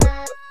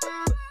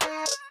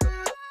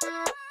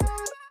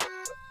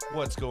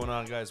What's going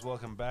on, guys?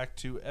 Welcome back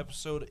to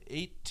episode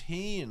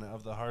 18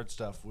 of The Hard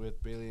Stuff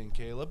with Bailey and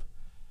Caleb.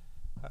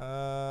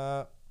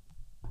 I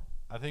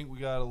think we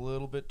got a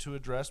little bit to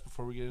address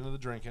before we get into the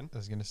drinking. I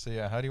was going to say,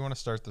 how do you want to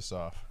start this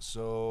off?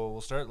 So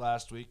we'll start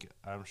last week.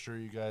 I'm sure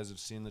you guys have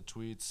seen the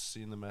tweets,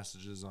 seen the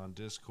messages on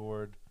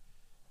Discord.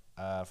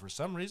 For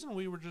some reason,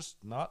 we were just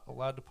not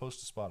allowed to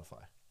post to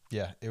Spotify.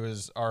 Yeah, it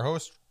was our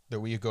host that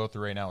we go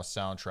through right now is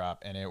Soundtrap,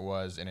 and it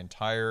was an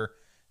entire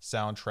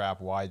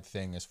Soundtrap-wide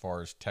thing as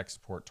far as tech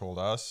support told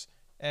us,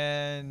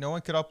 and no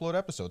one could upload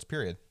episodes,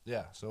 period.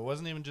 Yeah, so it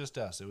wasn't even just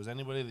us. It was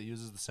anybody that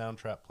uses the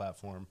Soundtrap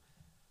platform.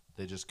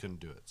 They just couldn't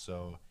do it.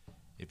 So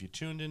if you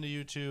tuned into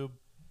YouTube,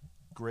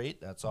 great.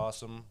 That's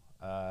awesome.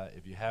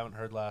 If you haven't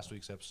heard last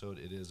week's episode,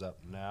 it is up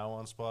now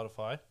on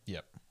Spotify.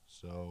 Yep.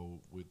 So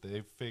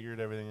they've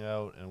figured everything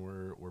out, and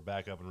we're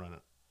back up and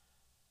running.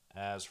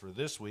 As for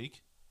this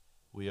week,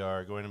 we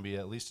are going to be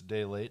at least a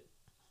day late.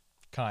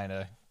 Kind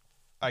of.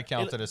 I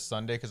count it as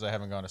Sunday because I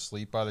haven't gone to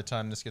sleep by the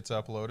time this gets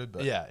uploaded.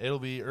 But yeah, it'll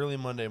be early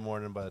Monday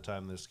morning by the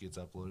time this gets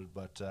uploaded.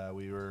 But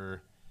we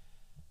were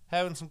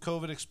having some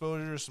COVID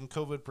exposure, some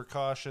COVID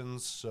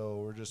precautions, so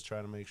we're just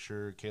trying to make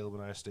sure Caleb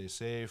and I stay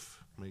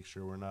safe, make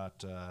sure we're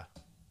not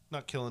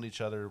killing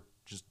each other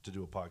just to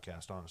do a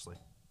podcast, honestly.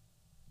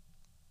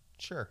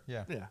 Sure,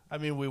 yeah. Yeah, I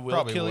mean, we will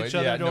Probably kill would. each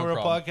other Yeah, over no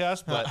a problem.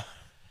 podcast, but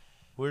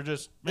we're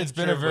just It's making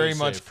been sure a very everybody's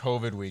much safe.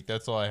 COVID week.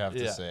 That's all I have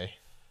to Yeah. say.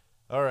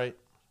 All right.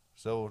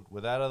 So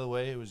with that out of the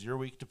way, it was your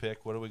week to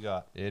pick. What do we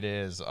got? It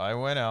is. I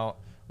went out.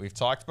 We've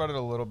talked about it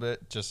a little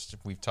bit.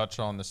 We've touched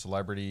on the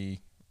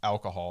celebrity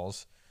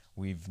alcohols.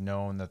 We've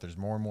known that there's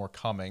more and more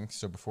coming.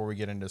 So before we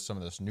get into some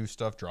of this new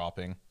stuff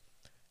dropping,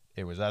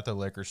 it was at the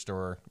liquor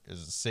store. It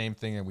was the same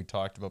thing that we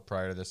talked about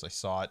prior to this. I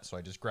saw it, so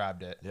I just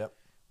grabbed it. Yep.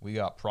 We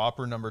got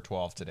proper number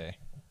 12 today.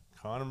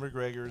 Conor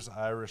McGregor's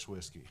Irish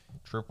whiskey.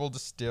 Triple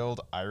distilled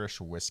Irish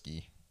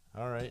whiskey.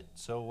 All right.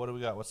 So what do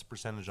we got? What's the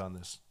percentage on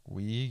this?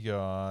 We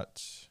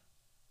got...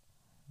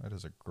 That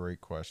is a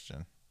great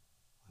question.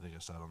 I think I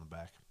saw it on the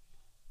back.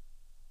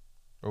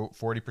 Oh,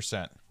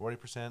 40%.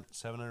 40%,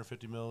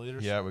 750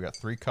 milliliters. Yeah, we got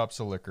 3 cups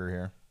of liquor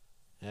here.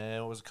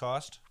 And what was the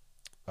cost?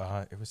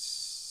 It was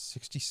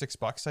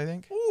 $66, I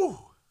think. Ooh.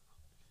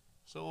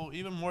 So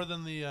even more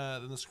than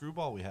the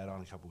screwball we had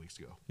on a couple weeks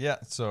ago. Yeah,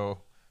 so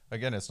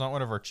again, it's not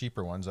one of our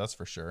cheaper ones, that's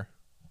for sure.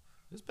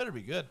 This better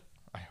be good.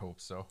 I hope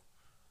so.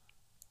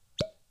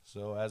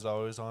 So as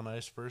always, on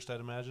ice first,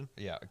 I'd imagine.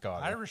 Yeah,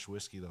 got it. Irish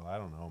whiskey, though, I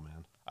don't know,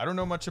 man. I don't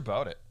know much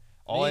about it.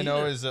 All I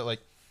know is that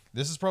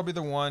this is probably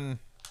the one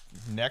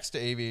next to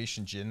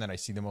Aviation Gin that I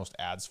see the most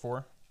ads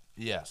for.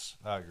 Yes,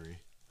 I agree.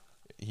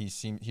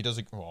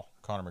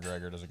 Conor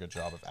McGregor does a good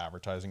job of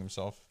advertising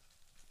himself.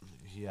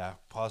 Yeah,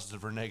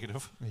 positive or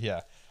negative.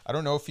 Yeah. I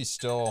don't know if he's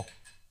still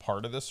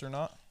part of this or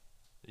not.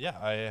 Yeah,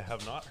 I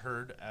have not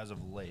heard as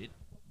of late,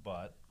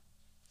 but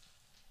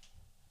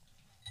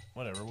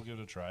whatever, we'll give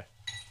it a try.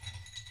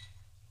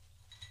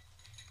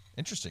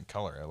 Interesting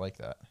color. I like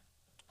that.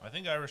 I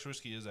think Irish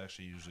whiskey is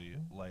actually usually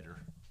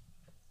lighter.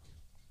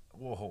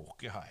 Whoa,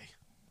 guy.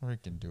 Or you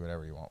can do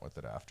whatever you want with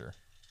it after.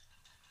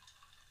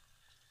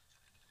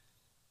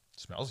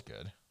 Smells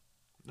good.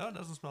 No, it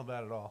doesn't smell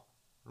bad at all.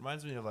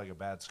 Reminds me of like a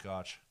bad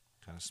scotch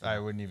kind of smell. I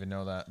wouldn't even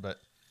know that, but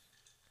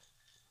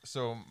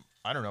so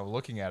I don't know.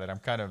 Looking at it, I'm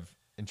kind of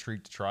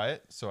intrigued to try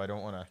it, so I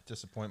don't want to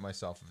disappoint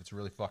myself if it's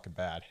really fucking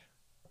bad.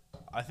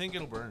 I think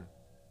it'll burn.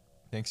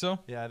 Think so?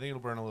 Yeah, I think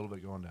it'll burn a little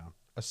bit going down.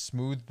 A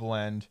smooth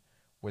blend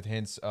with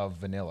hints of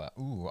vanilla.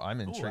 Ooh, I'm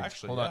intrigued.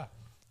 Actually, Hold on.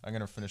 I'm going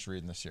to finish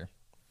reading this here.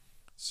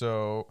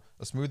 So,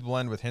 a smooth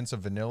blend with hints of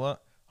vanilla,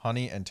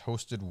 honey, and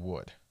toasted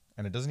wood.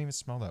 And it doesn't even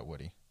smell that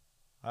woody.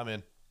 I'm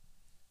in.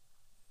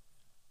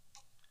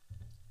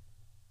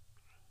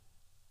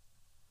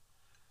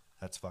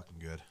 That's fucking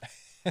good.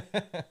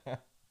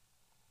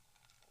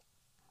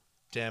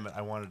 Damn it,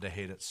 I wanted to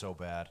hate it so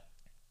bad.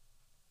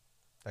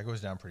 That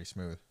goes down pretty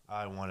smooth.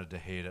 I wanted to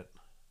hate it.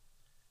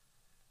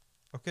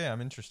 Okay,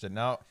 I'm interested.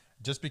 Now,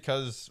 just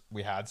because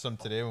we had some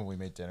today when we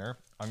made dinner,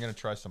 I'm going to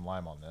try some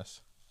lime on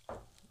this.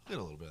 Get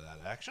a little bit of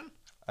that action.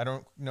 I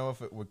don't know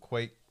if it would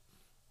quite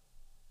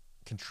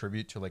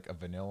contribute to like a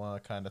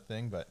vanilla kind of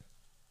thing, but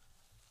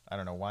I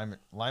don't know. Lime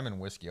and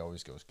whiskey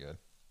always goes good.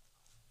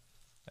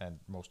 And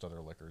most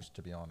other liquors,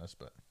 to be honest,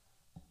 but...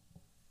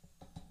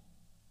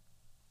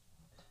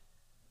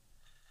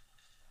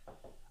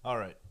 All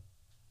right.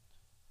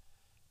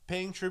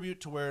 Paying tribute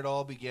to where it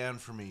all began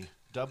for me.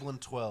 Dublin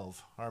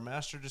 12. Our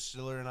master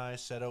distiller and I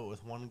set out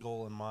with one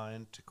goal in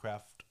mind, to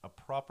craft a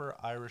proper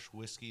Irish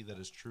whiskey that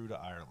is true to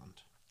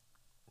Ireland.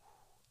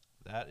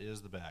 That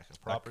is the back. A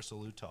proper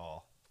salute to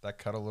all. That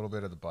cut a little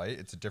bit of the bite.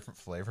 It's a different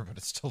flavor, but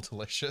it's still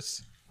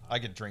delicious. I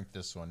could drink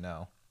this one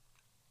now.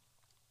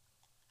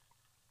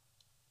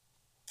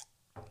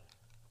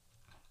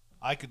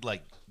 I could,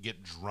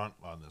 get drunk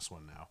on this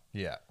one now.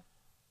 Yeah.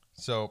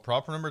 So,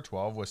 proper number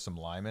 12 with some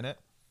lime in it.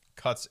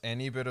 Cuts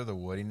any bit of the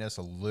woodiness,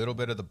 a little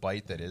bit of the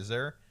bite that is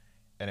there,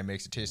 and it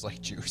makes it taste like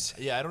juice.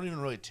 Yeah, I don't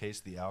even really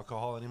taste the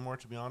alcohol anymore,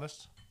 to be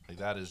honest.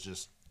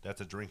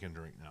 That's a drink and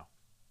drink now.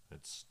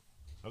 It's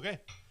okay.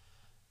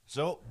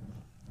 So,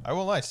 I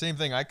won't lie. Same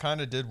thing. I kind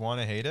of did want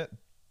to hate it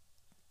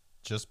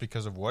just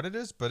because of what it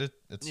is, but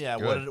it's yeah,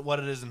 good. what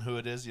it is and who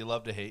it is, you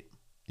love to hate,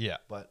 Yeah.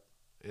 but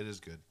it is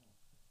good.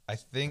 I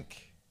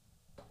think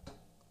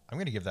I'm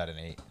going to give that an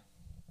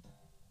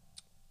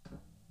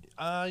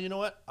 8. You know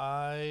what?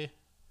 I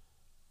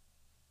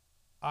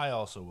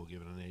also will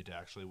give it an 8,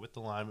 actually. With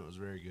the lime, it was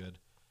very good.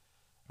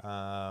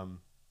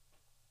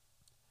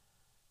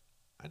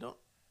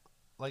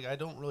 I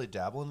don't really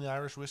dabble in the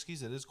Irish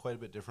whiskeys. It is quite a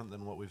bit different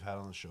than what we've had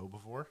on the show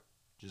before,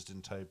 just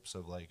in types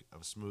of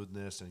of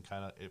smoothness and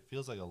kind of it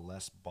feels like a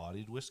less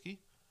bodied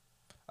whiskey.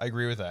 I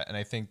agree with that. And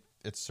I think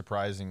it's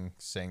surprising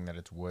saying that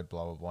it's wood,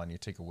 blah, blah, blah, and you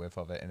take a whiff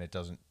of it and it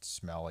doesn't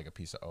smell like a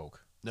piece of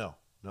oak. No,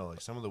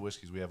 like some of the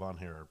whiskeys we have on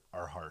here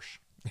are harsh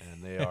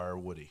and they are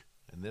woody.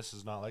 And this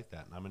is not like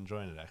that. And I'm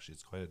enjoying it, actually.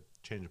 It's quite a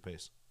change of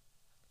pace.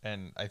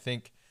 And I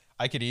think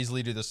I could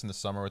easily do this in the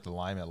summer with the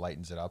lime. It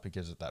lightens it up. It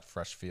gives it that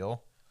fresh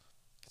feel.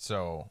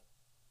 So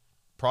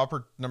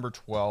proper number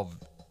 12,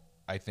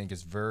 I think,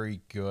 is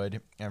very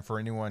good. And for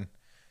anyone,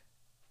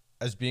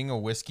 as being a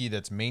whiskey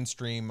that's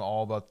mainstream,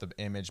 all about the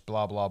image,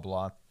 blah, blah,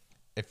 blah,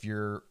 if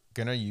you're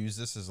going to use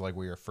this as like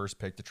your first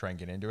pick to try and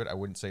get into it, I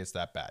wouldn't say it's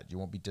that bad. You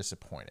won't be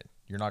disappointed.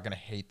 You're not going to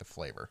hate the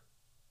flavor.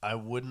 I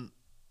wouldn't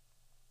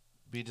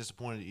be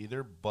disappointed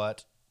either,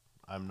 but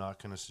I'm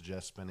not going to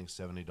suggest spending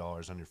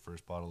 $70 on your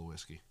first bottle of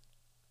whiskey.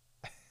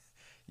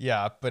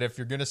 Yeah, but if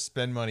you're going to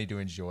spend money to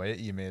enjoy it,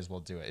 you may as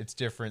well do it. It's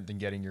different than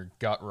getting your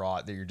gut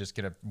rot that you're just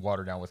going to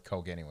water down with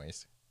Coke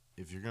anyways.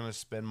 If you're going to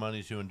spend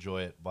money to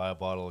enjoy it, buy a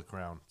bottle of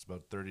Crown. It's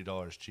about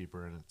 $30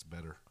 cheaper and it's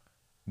better.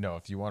 No,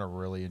 if you want to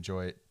really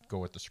enjoy it, go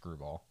with the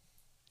Screwball.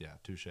 Yeah,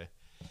 touche. You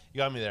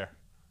got me there.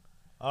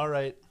 All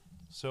right.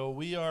 So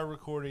we are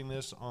recording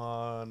this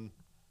on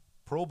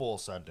Pro Bowl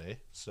Sunday.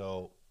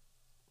 So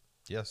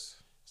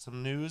Yes.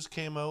 some news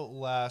came out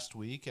last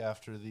week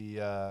after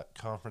the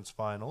conference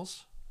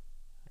finals.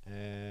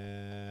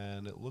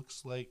 And it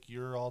looks like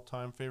your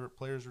all-time favorite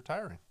player is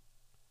retiring.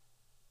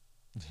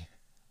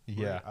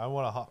 Yeah. I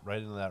want to hop right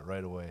into that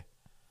right away.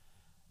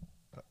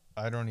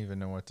 I don't even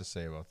know what to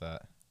say about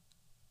that.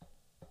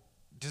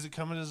 Does it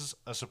come as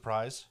a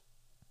surprise?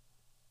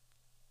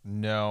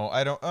 No,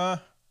 I don't. I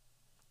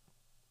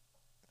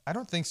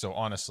don't think so,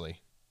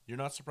 honestly. You're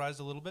not surprised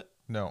a little bit?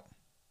 No.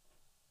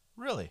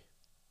 Really?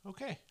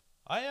 Okay.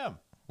 I am.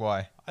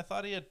 Why? I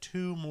thought he had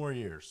 2 more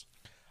years.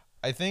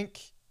 I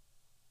think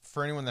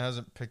for anyone that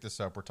hasn't picked this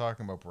up, we're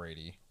talking about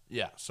Brady.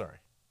 Yeah, sorry.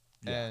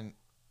 Yeah. And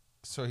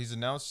so he's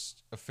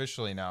announced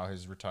officially now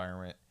his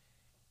retirement.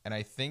 And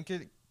I think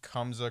it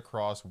comes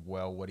across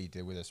well what he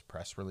did with his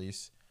press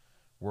release,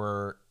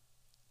 where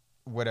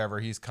whatever,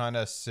 he's kind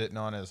of sitting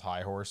on his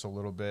high horse a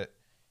little bit,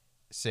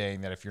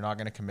 saying that if you're not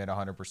going to commit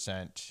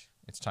 100%,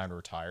 it's time to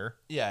retire.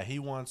 Yeah, he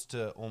wants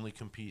to only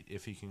compete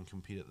if he can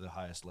compete at the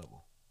highest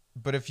level.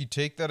 But if you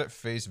take that at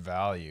face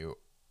value,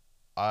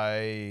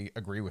 I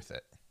agree with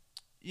it.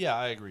 Yeah,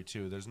 I agree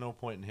too. There's no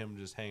point in him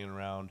just hanging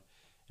around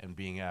and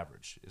being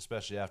average,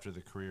 especially after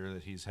the career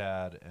that he's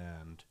had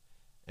and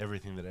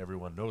everything that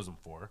everyone knows him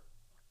for.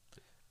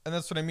 And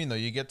that's what I mean, though.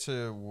 You get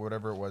to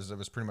whatever it was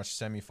pretty much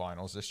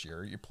semifinals this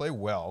year. You play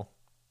well.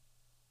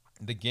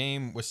 The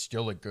game was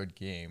still a good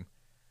game.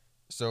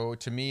 So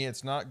to me,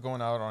 it's not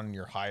going out on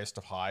your highest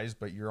of highs,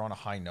 but you're on a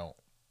high note.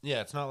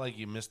 Yeah, it's not like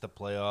you missed the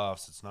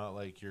playoffs. It's not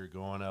like you're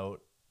going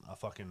out a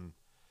fucking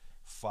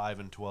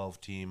 5-12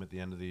 team at the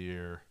end of the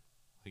year.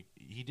 Like,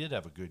 he did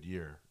have a good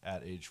year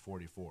at age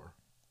 44.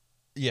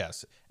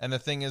 Yes. And the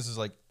thing is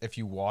like, if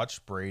you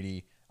watch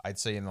Brady, I'd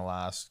say in the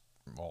last,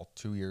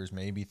 2 years,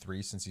 maybe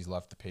 3 since he's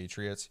left the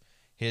Patriots,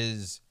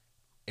 his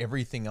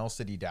everything else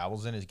that he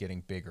dabbles in is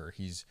getting bigger.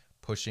 He's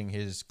pushing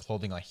his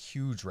clothing like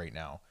huge right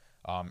now.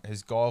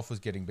 His golf was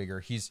getting bigger.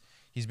 He's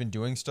been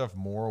doing stuff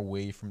more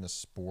away from the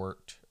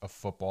sport of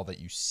football that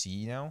you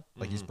see now.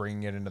 Like, he's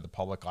bringing it into the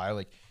public eye.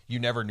 Like, you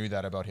never knew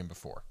that about him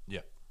before.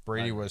 Yeah.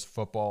 Brady was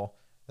football.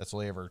 That's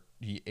all he ever.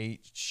 He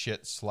ate,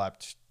 shit,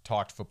 slept,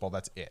 talked football.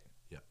 That's it.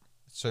 Yeah.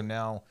 So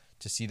now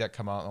to see that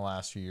come out in the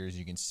last few years,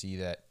 you can see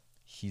that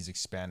he's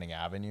expanding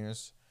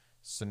avenues.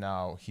 So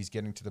now he's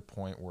getting to the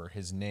point where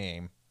his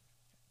name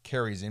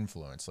carries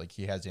influence. Like,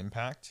 he has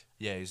impact.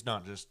 Yeah, he's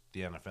not just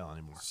the NFL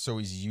anymore. So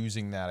he's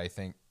using that, I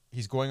think.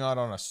 He's going out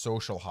on a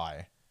social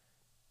high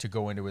to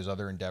go into his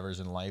other endeavors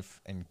in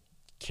life and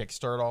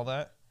kickstart all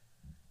that,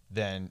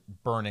 than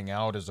burning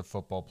out as a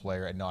football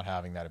player and not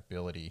having that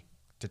ability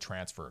to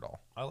transfer it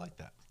all. I like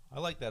that. I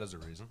like that as a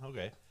reason.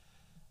 Okay.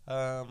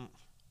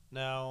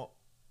 Now,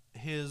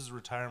 his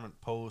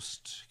retirement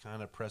post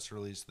kind of press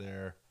release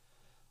there,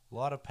 a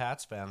lot of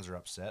Pats fans are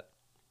upset.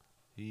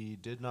 He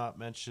did not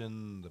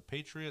mention the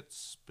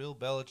Patriots, Bill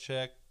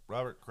Belichick,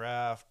 Robert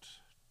Kraft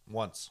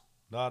once.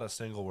 Not a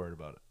single word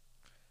about it.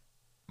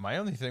 My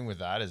only thing with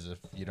that is if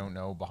you don't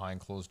know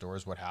behind closed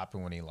doors what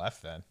happened when he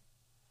left then.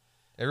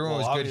 Everyone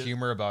was good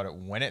humor about it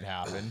when it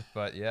happened,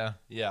 but yeah.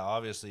 Yeah,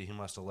 obviously he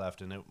must have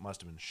left, and it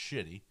must have been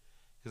shitty.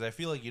 Because I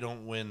feel like you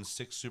don't win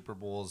 6 Super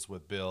Bowls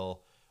with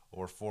Bill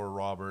or for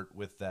Robert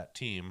with that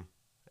team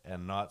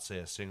and not say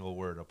a single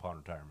word upon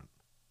retirement.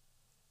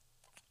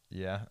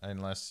 Yeah,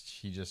 unless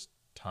he just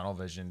tunnel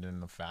visioned in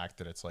the fact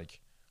that it's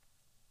like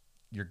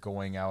you're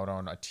going out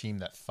on a team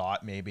that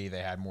thought maybe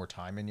they had more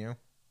time in you.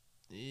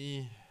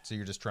 So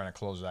you're just trying to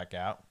close that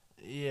gap.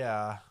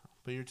 Yeah,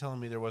 but you're telling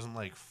me there wasn't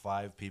like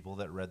 5 people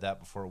that read that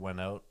before it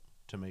went out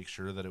to make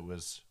sure that it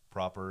was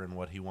proper in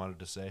what he wanted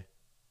to say?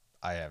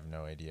 I have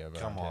no idea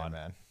about Come on,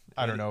 man.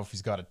 I don't know if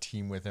he's got a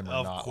team with him or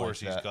not. Of course,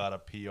 he's got a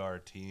PR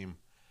team.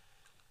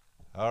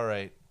 All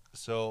right,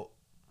 so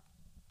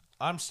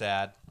I'm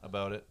sad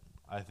about it.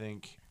 I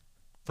think.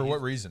 For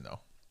what reason, though?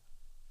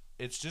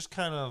 It's just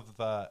kind of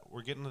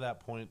we're getting to that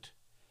point,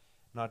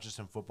 not just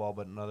in football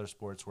but in other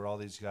sports, where all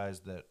these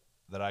guys that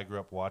I grew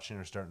up watching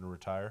are starting to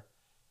retire,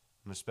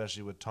 and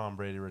especially with Tom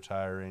Brady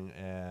retiring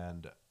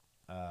and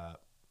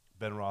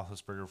Ben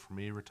Roethlisberger for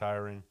me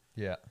retiring.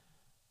 Yeah,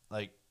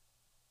 like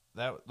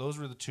that. Those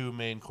were the 2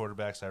 main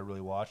quarterbacks I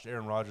really watched.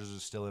 Aaron Rodgers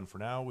is still in for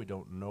now. We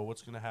don't know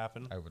what's going to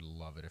happen. I would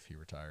love it if he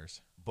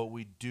retires. But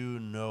we do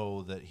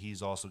know that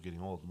he's also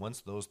getting old.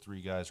 Once those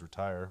 3 guys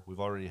retire,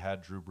 we've already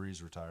had Drew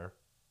Brees retire.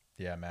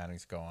 Yeah,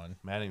 Manning's gone.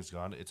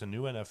 It's a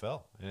new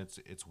NFL, and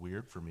it's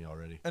weird for me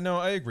already. And no,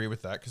 I agree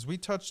with that because we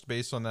touched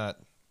base on that.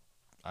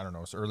 I don't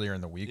know. It's earlier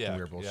in the week when we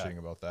were bullshitting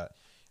about that,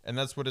 and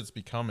that's what it's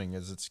becoming.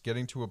 Is it's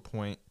getting to a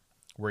point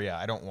where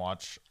I don't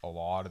watch a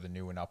lot of the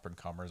new and up and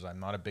comers. I'm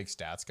not a big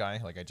stats guy.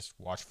 Like I just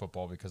watch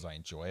football because I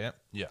enjoy it.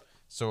 Yeah.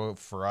 So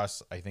for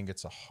us, I think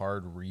it's a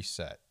hard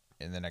reset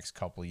in the next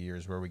couple of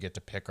years where we get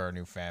to pick our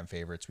new fan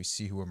favorites. We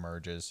see who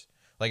emerges.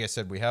 Like I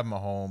said, we have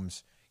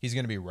Mahomes. He's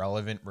going to be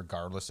relevant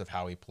regardless of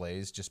how he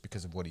plays just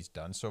because of what he's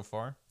done so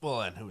far.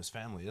 Well, and who his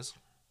family is.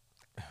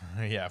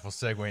 Yeah, we'll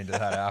segue into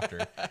that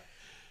after.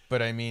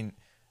 But, I mean,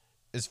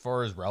 as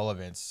far as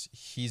relevance,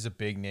 he's a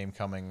big name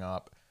coming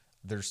up.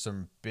 There's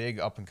some big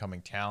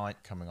up-and-coming talent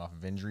coming off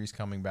of injuries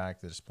coming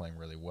back. They're just playing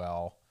really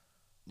well.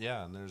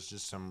 Yeah, and there's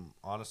just some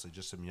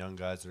young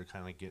guys that are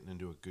kind of getting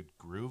into a good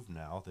groove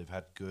now. They've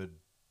had good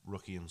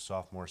rookie and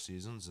sophomore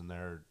seasons, and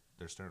they're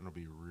starting to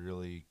be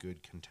really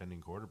good contending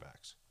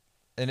quarterbacks.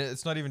 And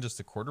it's not even just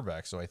the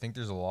quarterback. So I think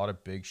there's a lot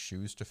of big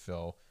shoes to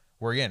fill.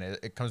 Where, again,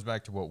 it comes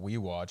back to what we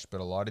watch,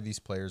 but a lot of these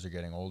players are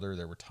getting older.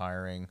 They're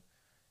retiring.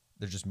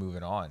 They're just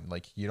moving on.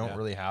 Like, you don't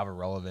really have a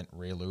relevant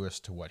Ray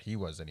Lewis to what he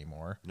was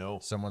anymore. No.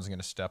 Someone's going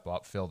to step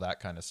up, fill that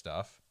kind of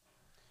stuff.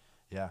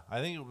 Yeah, I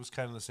think it was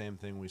kind of the same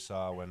thing we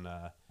saw when,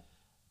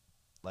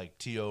 like,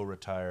 T.O.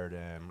 retired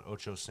and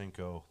Ocho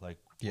Cinco. Like,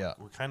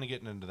 we're kind of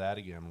getting into that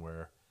again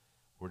where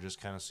we're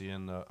just kind of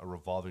seeing a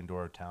revolving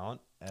door of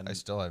talent. And I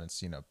still haven't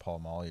seen a Paul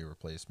Molly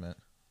replacement.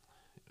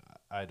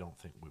 I don't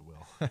think we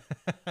will.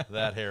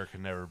 That hair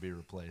can never be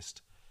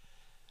replaced.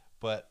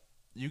 But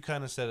you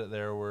kind of said it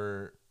there.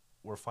 We're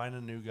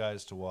finding new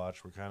guys to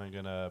watch. We're kind of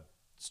going to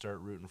start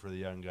rooting for the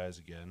young guys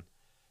again.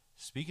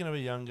 Speaking of a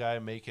young guy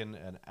making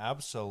an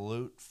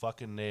absolute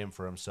fucking name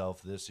for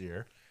himself this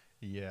year.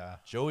 Yeah.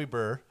 Joey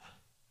Burr.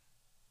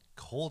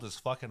 Cold as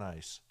fucking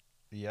ice.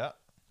 Yeah.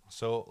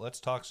 So let's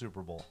talk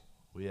Super Bowl.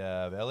 We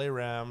have LA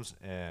Rams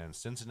and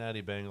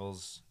Cincinnati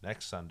Bengals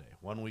next Sunday,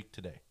 1 week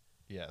today.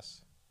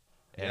 Yes.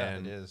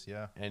 And, yeah, it is,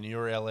 yeah. And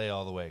you're LA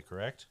all the way,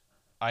 correct?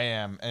 I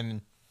am.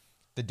 And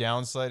the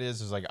downside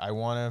is like I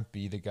want to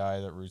be the guy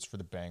that roots for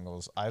the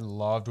Bengals. I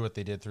loved what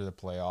they did through the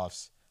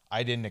playoffs.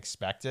 I didn't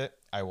expect it.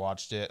 I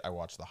watched it. I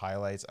watched the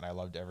highlights, and I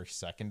loved every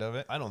second of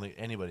it. I don't think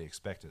anybody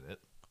expected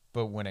it.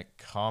 But when it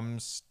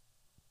comes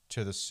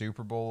to the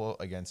Super Bowl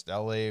against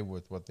LA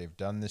with what they've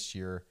done this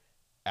year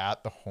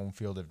at the home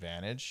field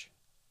advantage.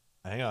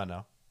 Hang on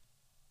now.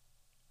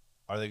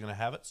 Are they going to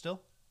have it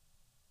still?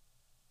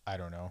 I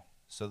don't know.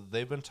 So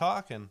they've been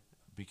talking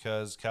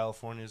because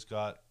California's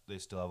they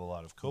still have a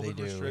lot of COVID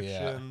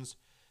restrictions.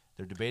 Yeah.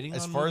 They're debating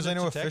as far as I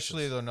know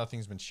officially, though,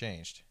 nothing's been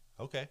changed.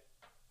 Okay.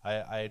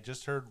 I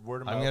just heard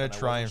word of mouth. I'm going to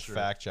try and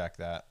fact check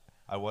that.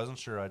 I wasn't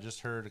sure. I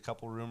just heard a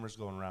couple rumors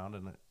going around,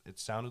 and it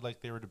sounded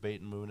like they were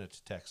debating moving it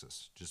to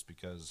Texas just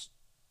because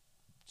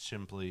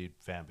simply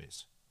fan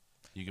base.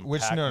 You can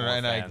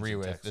and I agree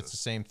with. Texas. It's the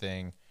same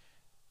thing.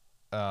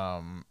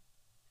 And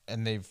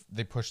they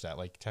pushed that.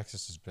 Like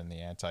Texas has been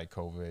the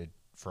anti-COVID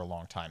for a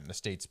long time. The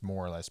state's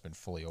more or less been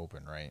fully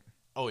open, right?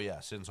 Oh yeah,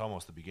 since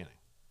almost the beginning.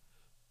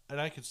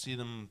 And I could see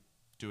them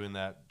doing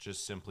that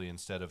just simply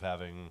instead of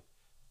having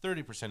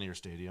 30% of your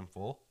stadium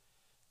full,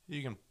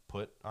 you can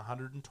put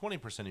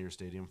 120% of your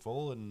stadium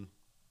full, and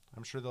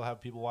I'm sure they'll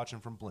have people watching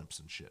from blimps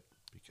and shit.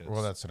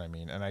 Well, that's what I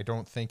mean. And I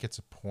don't think it's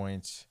a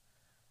point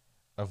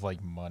of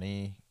like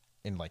money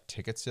in like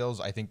ticket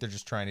sales. I think they're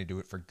just trying to do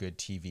it for good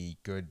TV,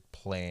 good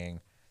playing.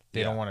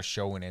 They don't want to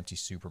show an empty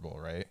Super Bowl,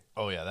 right?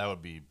 Oh yeah, that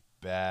would be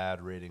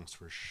bad ratings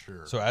for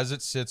sure. So as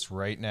it sits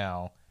right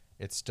now,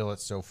 it's still at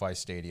SoFi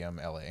Stadium,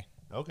 LA.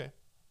 Okay.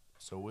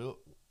 So we'll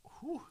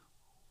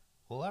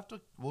have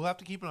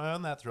to keep an eye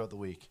on that throughout the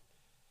week.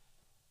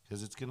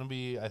 Because it's going to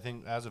be, I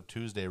think, as of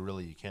Tuesday,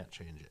 really, you can't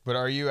change it. But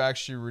are you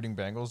actually rooting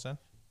Bengals then?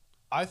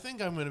 I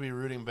think I'm going to be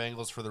rooting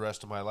Bengals for the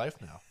rest of my life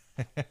now.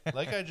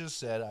 Like I just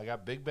said, I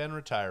got Big Ben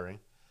retiring.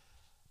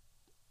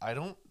 I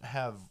don't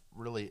have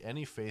really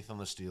any faith on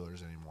the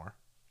Steelers anymore.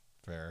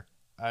 Fair.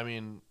 I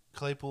mean,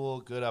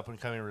 Claypool, good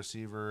up-and-coming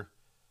receiver.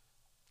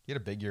 He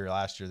had a big year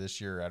last year.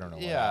 This year, I don't know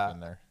what Yeah.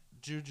 happened there.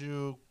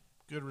 Juju,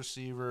 good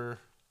receiver.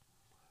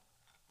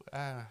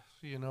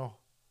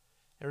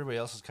 Everybody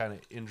else is kind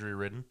of injury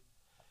ridden.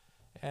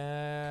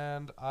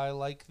 And I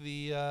like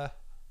the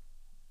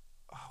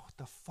what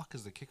the fuck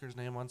is the kicker's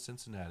name on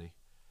Cincinnati?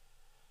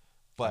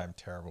 But I'm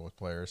terrible with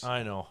players.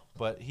 I know,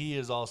 but he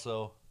is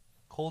also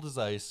cold as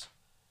ice,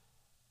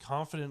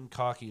 confident and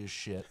cocky as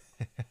shit.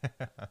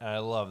 And I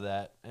love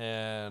that.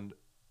 And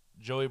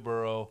Joey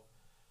Burrow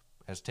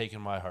has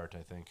taken my heart,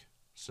 I think.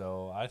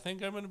 So I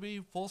think I'm going to be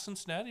full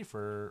Cincinnati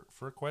for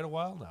quite a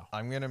while now.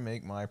 I'm going to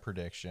make my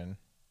prediction.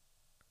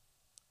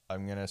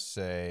 I'm going to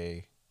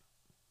say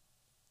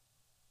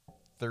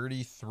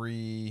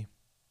 33-24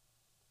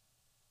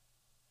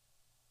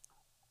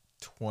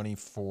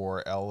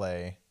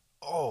 LA.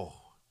 Oh.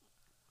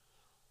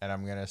 And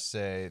I'm going to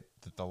say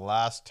that the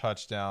last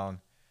touchdown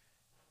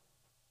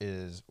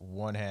is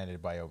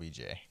one-handed by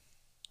OBJ.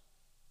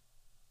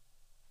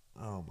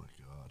 Oh, my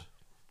God.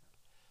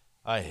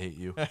 I hate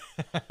you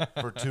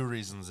for two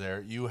reasons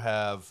there. You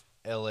have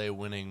LA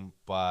winning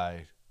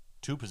by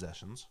 2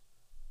 possessions.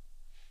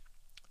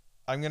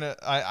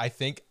 I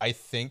think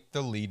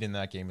the lead in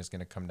that game is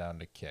gonna come down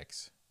to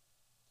kicks.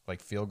 Like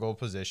field goal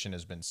position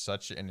has been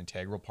such an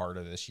integral part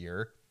of this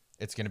year.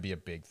 It's gonna be a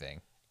big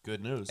thing.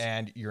 Good news.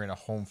 And you're in a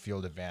home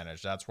field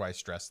advantage. That's why I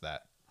stress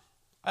that.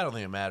 I don't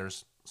think it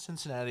matters.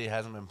 Cincinnati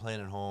hasn't been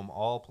playing at home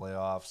all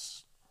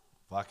playoffs.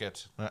 Fuck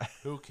it.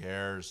 Who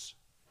cares?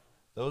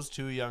 Those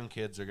 2 young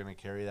kids are gonna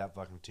carry that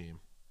fucking team.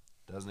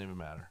 Doesn't even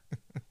matter.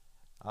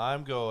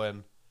 I'm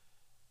going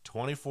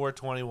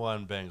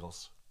 24-21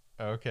 Bengals.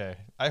 Okay.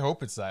 I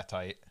hope it's that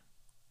tight.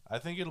 I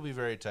think it'll be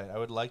very tight. I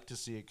would like to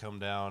see it come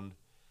down,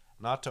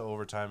 not to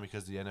overtime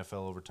because the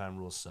NFL overtime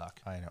rules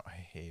suck. I know. I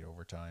hate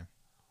overtime.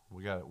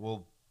 We got it.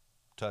 We'll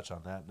touch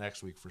on that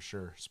next week for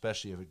sure,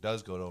 especially if it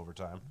does go to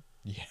overtime.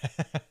 Yeah.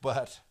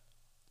 But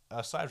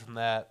aside from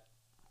that,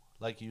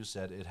 like you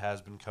said, it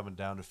has been coming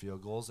down to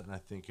field goals, and I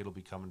think it'll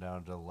be coming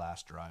down to the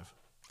last drive.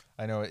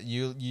 I know.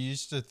 You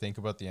used to think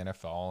about the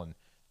NFL and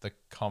the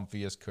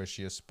comfiest,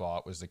 cushiest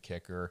spot was the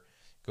kicker.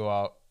 Go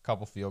out,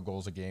 couple field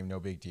goals a game, no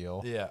big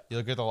deal. Yeah. You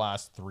look at the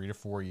last 3 to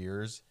 4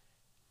 years,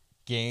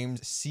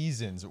 games,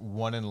 seasons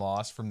won and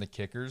lost from the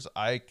kickers.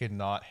 I could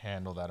not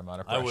handle that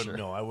amount of pressure.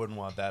 I wouldn't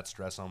want that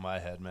stress on my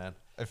head, man.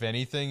 If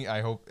anything, I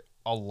hope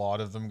a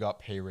lot of them got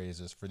pay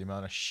raises for the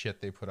amount of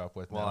shit they put up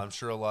with. Well, now. I'm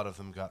sure a lot of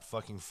them got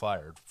fucking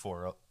fired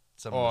for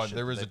some Oh, of the shit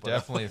there was they put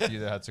definitely up. a few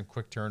that had some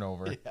quick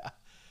turnover. Yeah.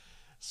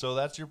 So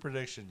that's your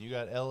prediction. You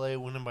got LA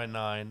winning by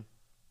 9.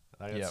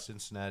 I got Yep.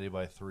 Cincinnati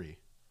by 3.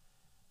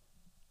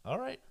 All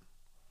right.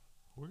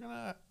 We're going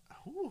to...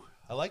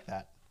 I like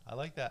that.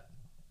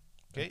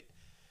 Okay.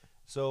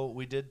 So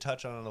we did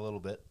touch on it a little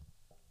bit.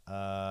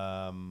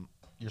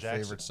 Your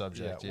favorite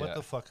subject, What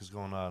the fuck is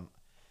going on?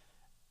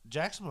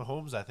 Jackson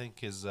Mahomes, I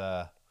think, is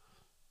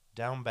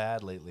down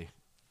bad lately.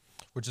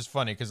 Which is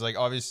funny because, like,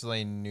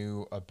 obviously I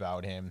knew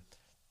about him.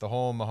 The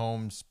whole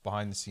Mahomes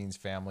behind-the-scenes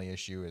family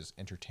issue is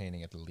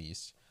entertaining at the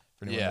least.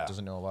 For anyone that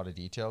doesn't know a lot of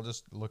detail,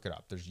 just look it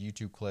up. There's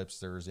YouTube clips,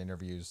 there's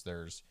interviews,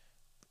 there's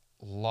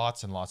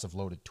lots and lots of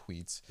loaded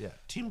tweets. Yeah,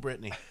 Team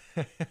Brittany.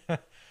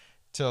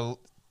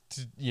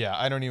 Yeah,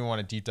 I don't even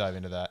want to deep dive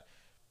into that.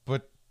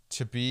 But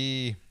to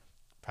be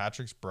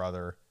Patrick's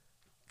brother,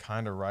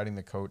 kind of riding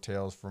the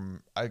coattails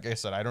from, like I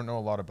said, I don't know a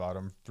lot about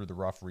him through the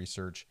rough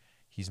research.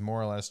 He's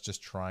more or less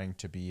just trying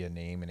to be a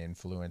name and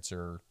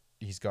influencer.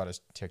 He's got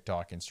his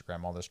TikTok,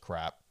 Instagram, all this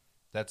crap.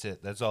 That's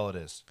it. That's all it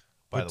is.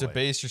 But to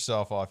base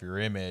yourself off your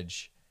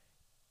image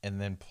and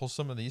then pull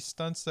some of these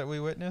stunts that we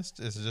witnessed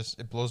is just,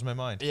 it blows my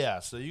mind. Yeah,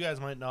 so you guys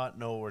might not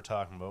know what we're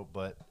talking about,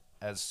 but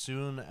as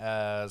soon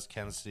as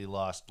Kansas City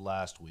lost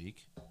last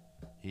week,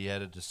 he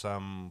headed to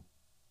some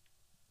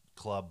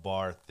club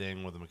bar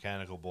thing with a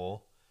mechanical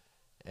bull,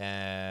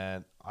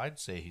 and I'd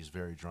say he's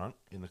very drunk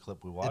in the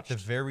clip we watched. At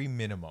the very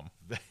minimum.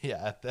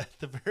 Yeah, at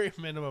the very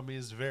minimum, he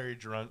is very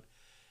drunk,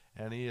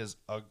 and he is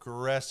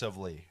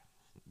aggressively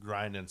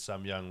grinding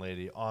some young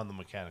lady on the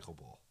mechanical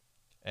bull.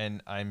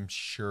 And I'm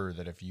sure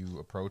that if you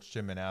approached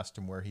him and asked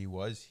him where he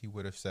was, he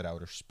would have said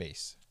outer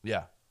space.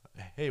 Yeah.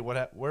 Hey,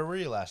 where were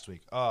you last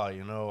week? Oh,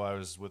 I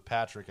was with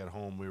Patrick at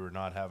home. We were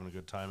not having a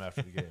good time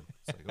after the game.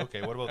 It's like,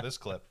 okay, what about this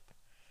clip?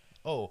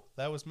 Oh,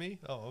 that was me?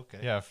 Oh, okay.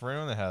 Yeah, for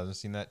anyone that hasn't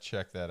seen that,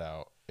 check that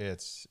out.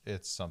 It's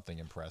something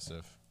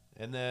impressive.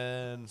 And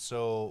then,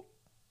 so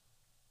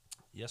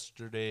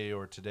yesterday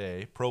or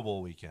today, Pro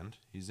Bowl weekend,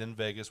 he's in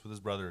Vegas with his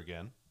brother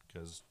again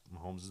because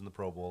Mahomes is in the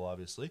Pro Bowl,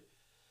 obviously.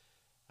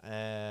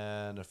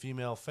 And a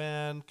female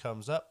fan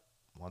comes up,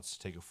 wants to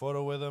take a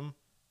photo with him,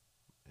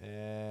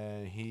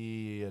 and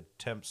he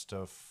attempts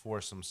to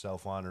force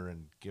himself on her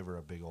and give her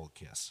a big old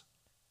kiss.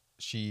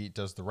 She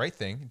does the right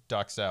thing,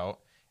 ducks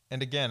out.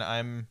 And again,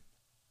 I'm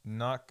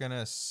not going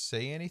to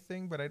say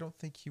anything, but I don't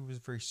think he was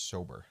very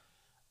sober.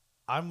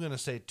 I'm going to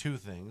say 2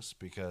 things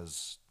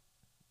because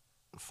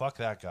fuck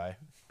that guy,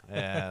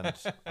 and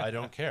I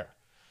don't care.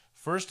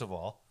 First of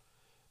all,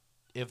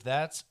 if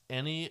that's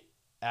any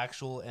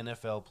actual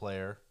NFL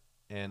player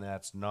and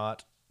that's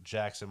not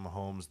Jackson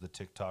Mahomes, the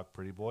TikTok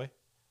pretty boy,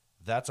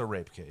 that's a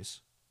rape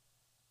case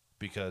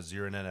because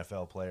you're an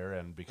NFL player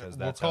and because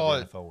We'll that's call how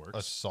the it NFL works.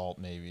 assault,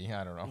 maybe.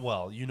 I don't know.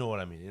 Well, you know what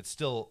I mean. It's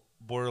still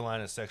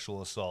borderline a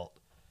sexual assault.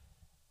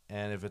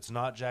 And if it's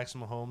not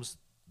Jackson Mahomes,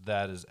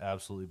 that is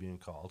absolutely being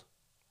called.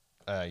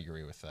 I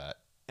agree with that.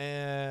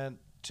 And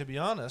to be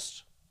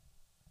honest,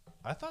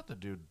 I thought the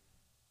dude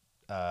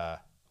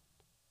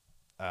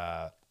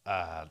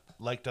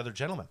liked other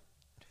gentlemen.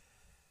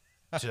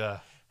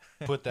 To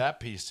put that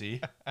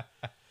PC.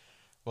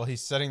 Well,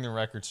 he's setting the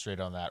record straight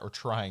on that, or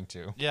trying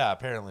to. Yeah,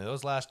 apparently.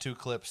 Those last two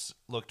clips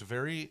looked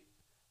very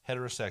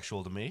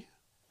heterosexual to me.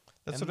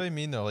 That's what I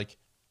mean, though. Like,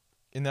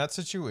 in that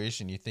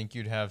situation, you think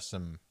you'd have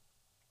some,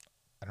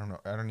 I don't know,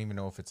 I don't even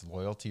know if it's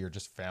loyalty or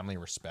just family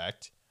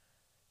respect.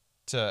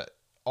 To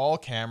all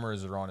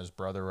cameras are on his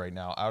brother right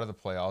now, out of the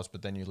playoffs,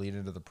 but then you lead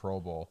into the Pro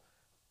Bowl.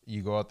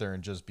 You go out there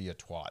and just be a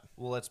twat.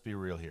 Well, let's be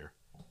real here.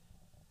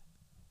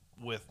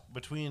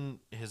 Between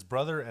his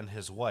brother and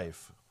his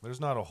wife, there's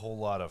not a whole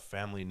lot of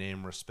family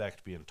name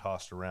respect being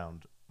tossed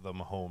around the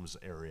Mahomes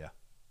area.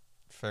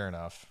 Fair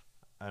enough.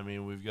 I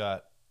mean, we've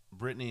got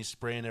Brittany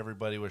spraying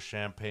everybody with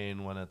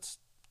champagne when it's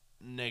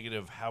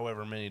negative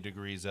however many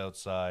degrees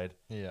outside.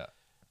 Yeah.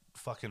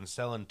 Fucking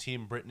selling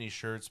Team Brittany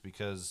shirts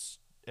because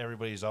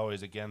everybody's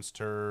always against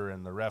her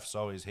and the refs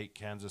always hate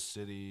Kansas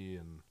City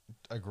and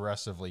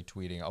Aggressively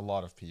tweeting a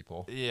lot of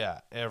people. yeah,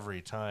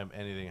 every time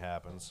anything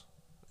happens.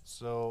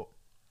 So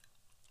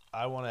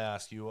I want to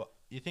ask you,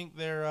 you think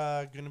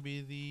they're going to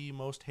be the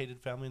most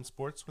hated family in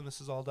sports when this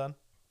is all done?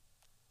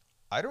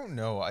 I don't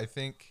know. I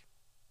think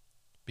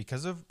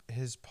because of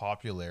his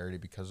popularity,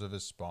 because of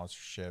his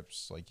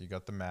sponsorships, like you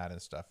got the Madden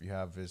stuff, you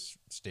have his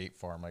State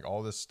Farm, like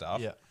all this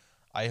stuff. Yeah.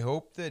 I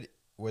hope that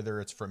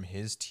whether it's from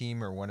his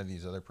team or one of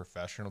these other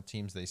professional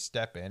teams, they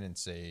step in and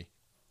say,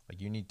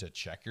 like, you need to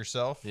check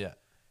yourself. Yeah.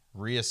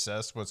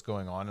 Reassess what's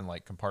going on and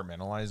like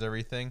compartmentalize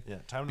everything. Yeah,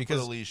 time to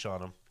Because put a leash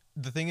on him.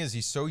 the thing is,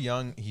 he's so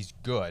young, he's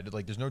good.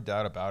 Like, there's no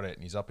doubt about it,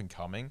 and he's up and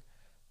coming.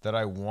 That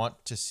I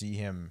want to see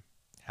him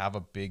have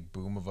a big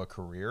boom of a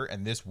career,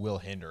 and this will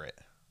hinder it.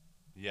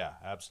 Yeah,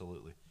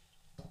 absolutely.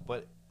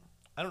 But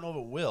I don't know if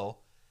it will,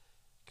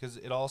 because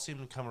it all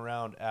seemed to come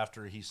around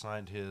after he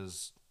signed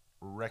his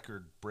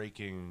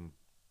record-breaking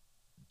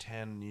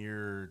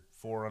 10-year,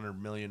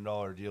 $400 million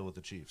deal with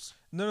the Chiefs.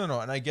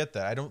 No, and I get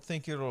that. I don't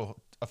think it'll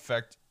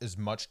affect as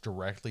much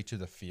directly to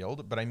the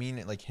field, but I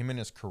mean, like, him and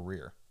his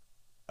career.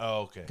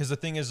 Oh, okay. Because the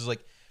thing is,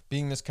 like,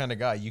 being this kind of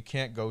guy, you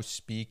can't go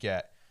speak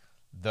at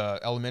the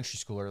elementary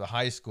school or the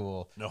high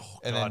school. No,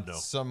 and God, then no.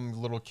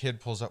 some little kid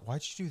pulls up,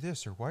 why'd you do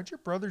this? Or why'd your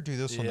brother do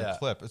this on the Yeah.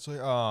 clip? It's like,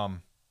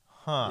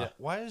 Yeah.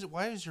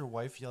 Why is your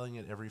wife yelling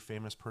at every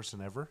famous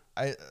person ever?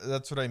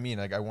 That's what I mean.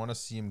 Like, I want to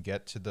see him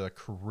get to the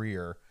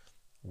career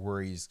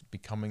where he's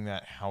becoming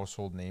that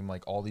household name,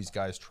 like all these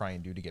guys try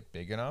and do to get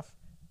big enough,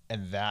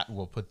 and that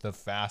will put the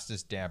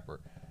fastest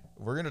damper.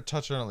 We're gonna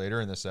touch on it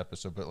later in this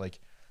episode, but like,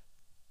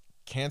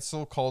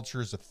 cancel culture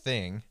is a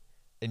thing,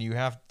 and you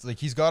have like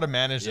he's got to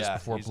manage this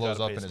before it blows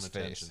up in his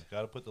face.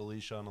 Got to put the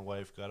leash on the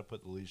wife. Got to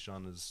put the leash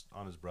on his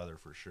brother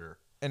for sure.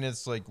 And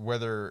it's like,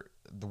 whether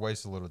the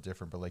wife's a little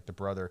different, but like the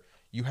brother,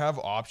 you have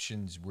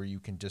options where you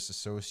can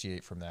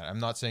disassociate from that. I'm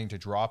not saying to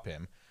drop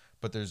him,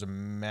 but there's a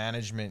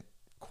management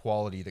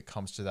quality that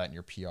comes to that in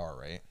your PR,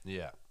 right?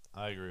 Yeah,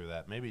 I agree with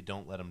that. Maybe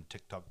don't let him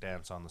TikTok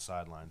dance on the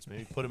sidelines.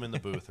 Maybe put him in the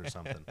booth or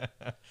something.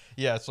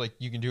 Yeah, it's like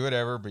you can do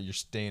whatever, but you're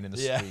staying in the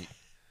suite.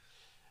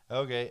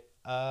 Okay.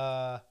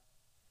 A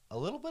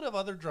little bit of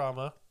other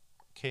drama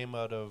came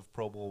out of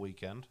Pro Bowl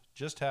weekend.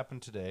 Just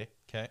happened today.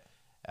 Okay.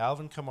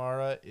 Alvin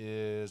Kamara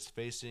is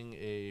facing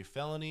a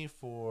felony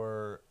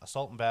for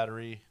assault and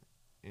battery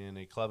in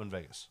a club in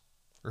Vegas.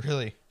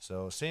 Really?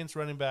 So Saints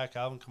running back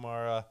Alvin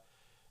Kamara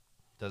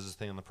does his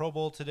thing in the Pro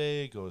Bowl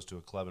today, goes to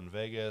a club in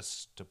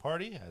Vegas to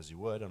party, as you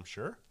would, I'm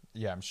sure.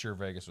 Yeah, I'm sure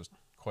Vegas was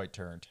quite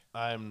turned.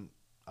 I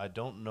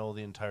don't know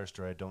the entire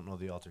story. I don't know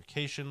the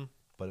altercation,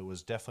 but it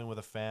was definitely with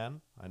a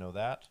fan. I know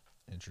that.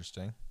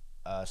 Interesting.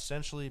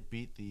 Essentially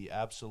beat the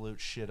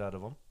absolute shit out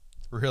of him.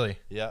 Really?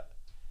 Yeah.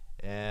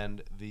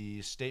 And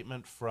the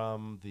statement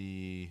from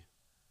the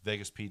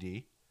Vegas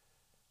PD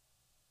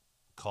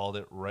called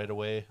it right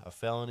away a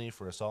felony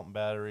for assault and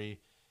battery.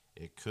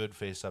 It could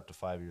face up to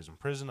 5 years in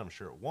prison. I'm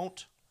sure it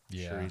won't.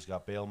 Yeah. Sure, he's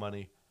got bail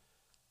money.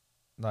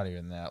 Not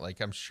even that. Like,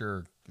 I'm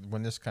sure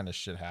when this kind of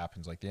shit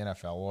happens, like the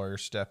NFL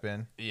lawyers step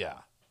in. Yeah.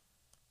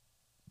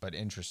 But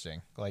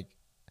interesting. Like,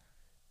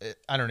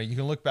 I don't know. You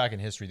can look back in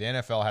history. The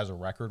NFL has a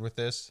record with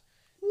this.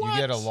 What?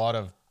 You get a lot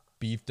of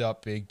beefed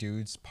up big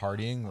dudes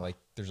partying. Like,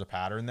 there's a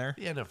pattern there.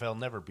 The NFL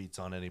never beats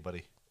on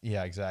anybody.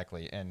 Yeah,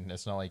 exactly. And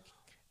it's not like,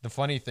 the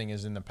funny thing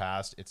is, in the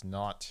past, it's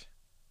not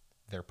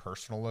their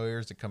personal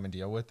lawyers that come and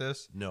deal with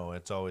this. No,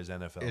 it's always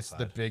NFL It's side.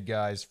 the big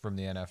guys from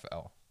the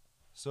NFL.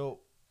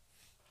 So,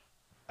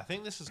 I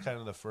think this is kind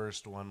of the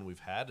first one we've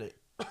had,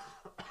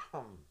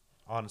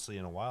 honestly,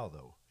 in a while,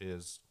 though,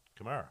 is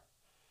Kamara.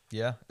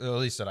 Yeah, at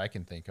least that I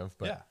can think of.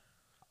 But yeah.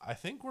 I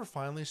think we're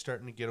finally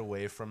starting to get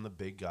away from the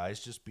big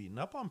guys just beating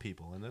up on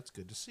people, and that's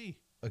good to see.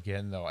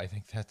 again, though, I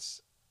think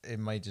it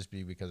might just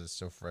be because it's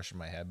so fresh in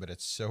my head, but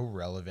it's so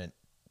relevant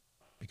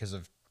because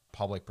of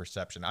public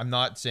perception. I'm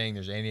not saying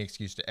there's any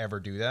excuse to ever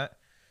do that,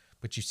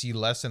 but you see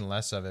less and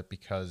less of it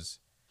because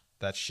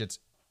that shit's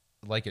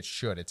like it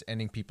should. It's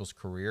ending people's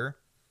career,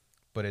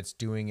 but it's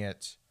doing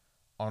it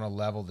on a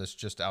level that's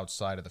just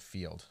outside of the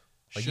field.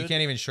 Like you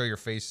can't even show your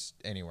face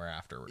anywhere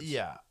afterwards.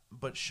 Yeah,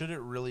 but should it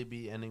really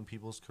be ending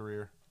people's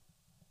career?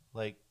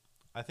 Like,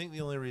 I think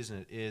the only reason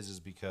it is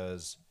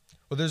because...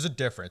 Well, there's a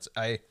difference.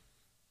 I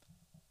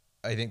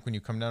think when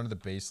you come down to the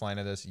baseline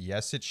of this,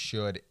 yes, it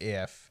should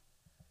if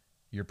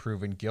you're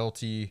proven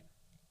guilty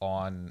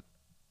on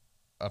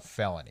a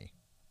felony.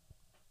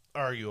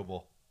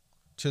 Arguable.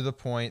 To the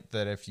point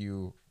that if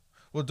you...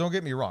 Well, don't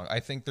get me wrong. I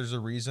think there's a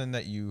reason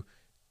that you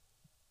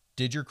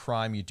did your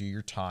crime, you do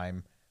your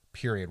time,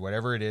 period.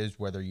 Whatever it is,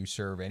 whether you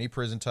serve any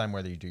prison time,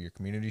 whether you do your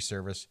community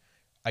service,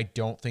 I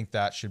don't think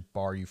that should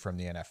bar you from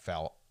the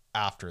NFL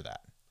after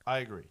that. I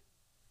agree.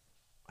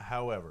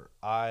 However,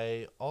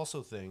 I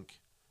also think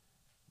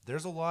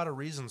there's a lot of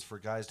reasons for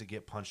guys to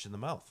get punched in the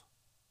mouth.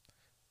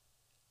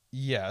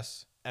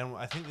 Yes. And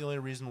I think the only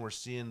reason we're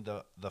seeing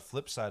the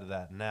flip side of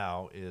that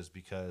now is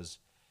because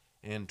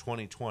in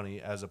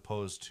 2020, as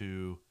opposed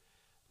to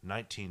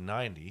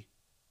 1990,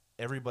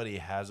 everybody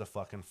has a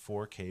fucking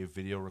 4K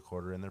video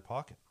recorder in their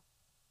pocket.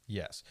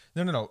 Yes.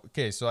 No.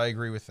 Okay, so I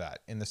agree with that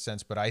in the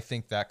sense, but I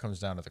think that comes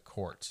down to the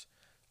courts.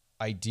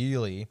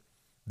 Ideally,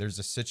 there's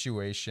a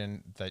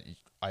situation that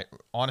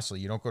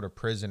honestly, you don't go to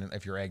prison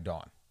if you're egged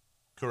on.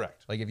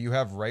 Correct. Like if you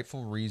have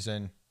rightful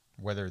reason,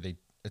 whether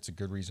it's a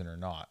good reason or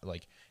not.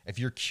 Like if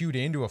you're cued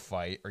into a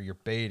fight or you're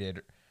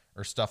baited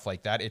or stuff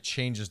like that, it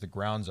changes the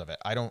grounds of it.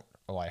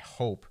 I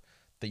hope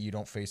that you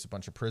don't face a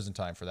bunch of prison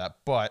time for that,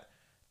 but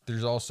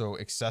there's also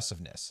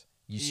excessiveness.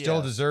 You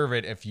still deserve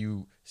it if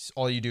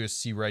all you do is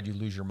see red, you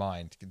lose your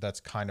mind.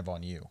 That's kind of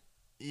on you.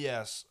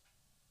 Yes.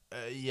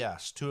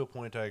 Yes, to a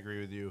point I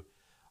agree with you.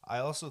 I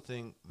also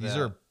think that... These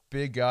are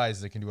big guys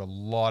that can do a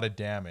lot of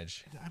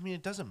damage. I mean,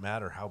 it doesn't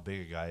matter how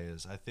big a guy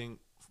is. I think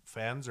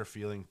fans are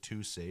feeling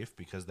too safe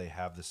because they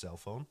have the cell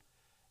phone,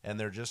 and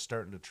they're just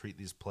starting to treat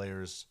these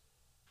players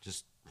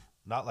just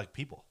not like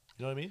people.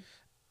 You know what I mean?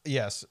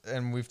 Yes,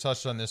 and we've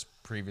touched on this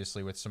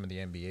previously with some of the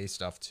NBA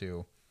stuff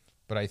too,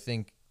 but I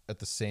think at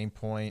the same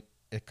point,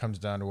 it comes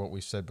down to what we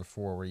said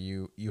before, where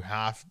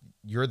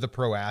you're the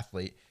pro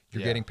athlete,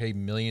 you're getting paid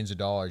millions of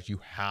dollars,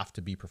 you have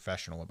to be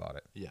professional about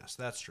it. Yes,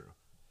 that's true.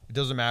 It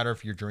doesn't matter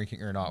if you're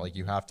drinking or not. Like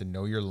you have to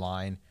know your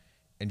line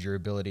and your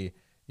ability.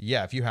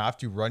 Yeah, if you have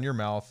to run your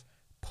mouth,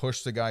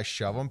 push the guy,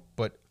 shove him,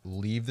 but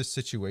leave the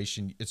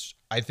situation.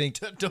 I think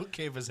don't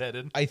cave his head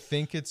in. I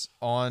think it's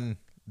on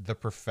the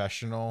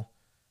professional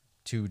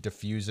to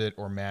diffuse it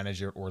or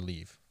manage it or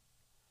leave.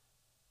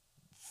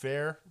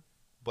 Fair,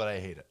 but I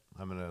hate it.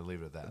 I'm going to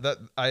leave it at that. That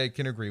I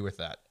can agree with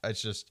that.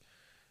 It's just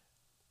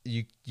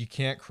you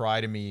can't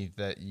cry to me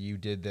that you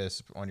did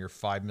this on your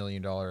 $5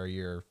 million a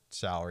year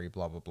salary,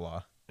 blah, blah,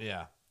 blah.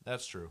 Yeah,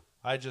 that's true.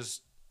 I'm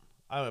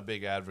a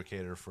big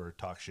advocate for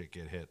talk shit,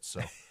 get hit.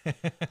 So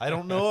I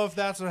don't know if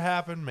that's what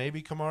happened.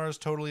 Maybe Kamara's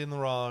totally in the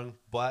wrong.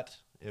 But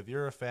if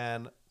you're a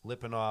fan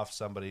lipping off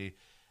somebody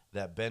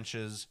that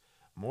benches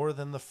more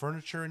than the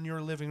furniture in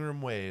your living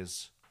room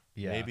weighs,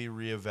 maybe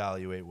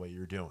reevaluate what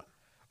you're doing.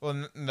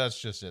 Well, and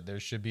that's just it. There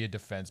should be a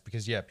defense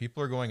because,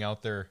 people are going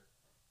out there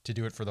to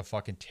do it for the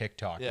fucking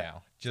TikTok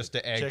now, just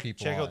to egg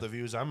people on. Check out the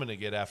views I'm going to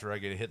get after I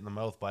get hit in the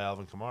mouth by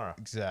Alvin Kamara.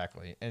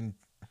 Exactly. And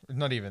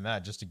not even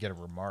that, just to get a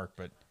remark,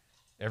 but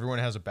everyone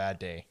has a bad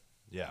day.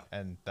 Yeah.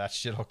 And that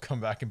shit will come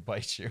back and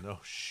bite you. No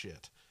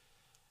shit.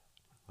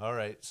 All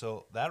right,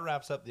 so that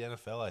wraps up the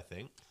NFL, I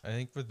think. I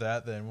think with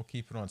that, then, we'll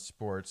keep it on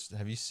sports.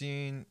 Have you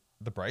seen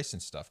the Bryson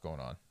stuff going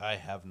on? I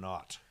have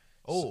not.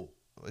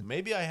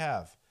 Maybe I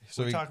have.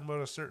 So we're talking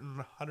about a certain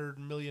 100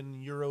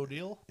 million euro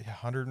deal? Yeah,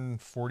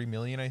 140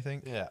 million, I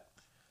think. Yeah.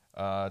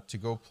 To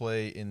go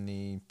play in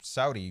the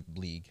Saudi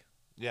league.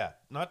 Yeah,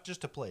 not just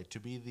to play, to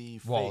be the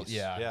face. Well,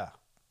 yeah.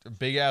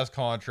 Big ass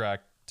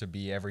contract to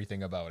be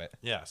everything about it.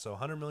 Yeah, so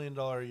 $100 million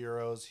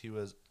euros he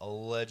was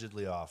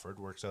allegedly offered,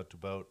 works out to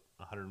about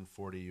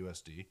 140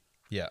 USD.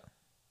 Yeah.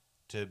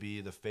 To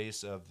be the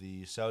face of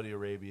the Saudi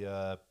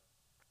Arabia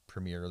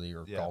Premier League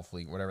or Golf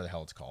League, whatever the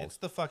hell it's called. It's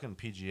the fucking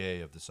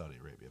PGA of the Saudi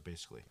Arabia,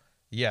 basically.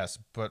 Yes,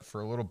 but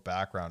for a little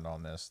background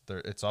on this,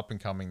 it's up and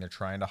coming. They're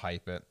trying to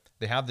hype it.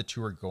 They have the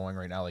tour going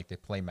right now. Like, they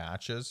play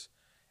matches,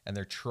 and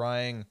they're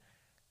trying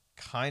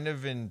kind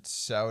of in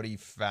Saudi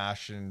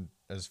fashion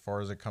as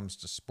far as it comes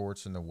to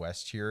sports in the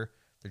West here.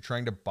 They're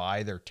trying to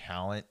buy their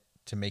talent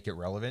to make it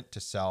relevant, to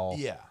sell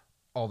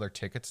all their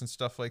tickets and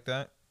stuff like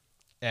that.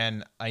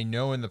 And I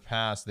know in the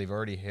past they've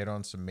already hit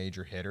on some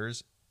major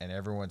hitters, and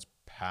everyone's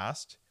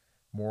passed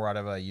more out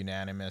of a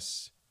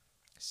unanimous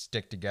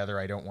stick together.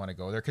 I don't want to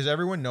go there, because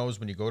everyone knows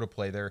when you go to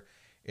play there,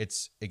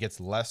 it gets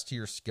less to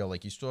your skill.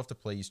 Like, you still have to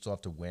play, you still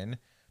have to win,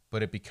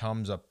 but it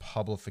becomes a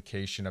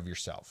publication of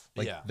yourself.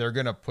 Like, they're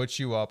going to put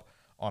you up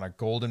on a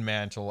golden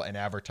mantle and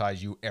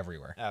advertise you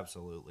everywhere.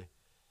 Absolutely.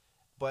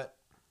 But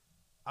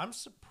I'm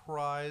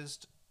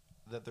surprised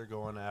that they're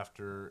going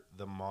after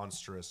the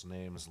monstrous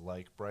names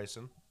like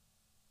Bryson.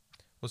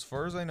 As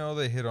far as I know,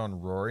 they hit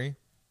on Rory.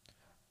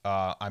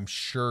 I'm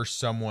sure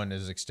someone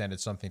has extended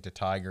something to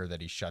Tiger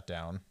that he shut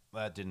down.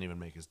 That didn't even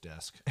make his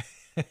desk.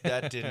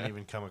 That didn't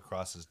even come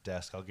across his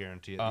desk. I'll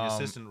guarantee it. The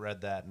assistant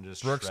read that and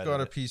just Brooks shredded got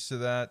a it. piece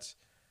of that.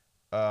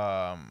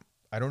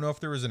 I don't know if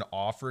there was an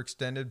offer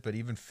extended, but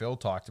even Phil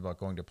talked about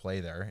going to play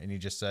there, and he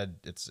just said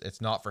it's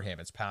not for him.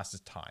 It's past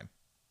his time.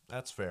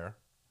 That's fair,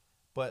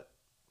 but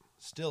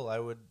still, I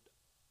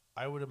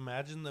would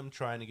imagine them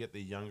trying to get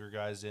the younger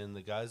guys in,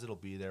 the guys that'll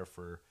be there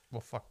for.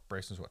 Well, fuck,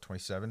 Bryson's what,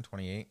 27,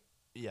 28?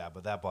 Yeah,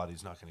 but that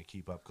body's not going to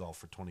keep up golf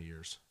for 20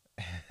 years.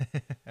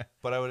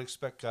 But I would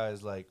expect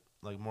guys like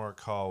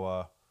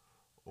Morikawa,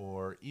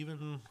 or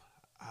even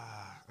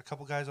a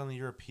couple guys on the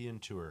European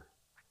tour.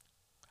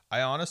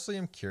 I honestly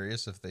am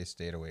curious if they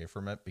stayed away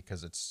from it,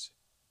 because it's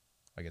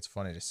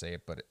funny to say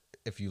it, but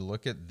if you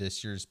look at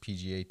this year's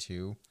PGA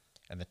 2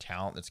 and the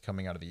talent that's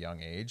coming out of the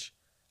young age,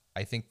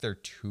 I think they're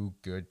too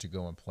good to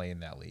go and play in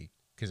that league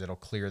because it'll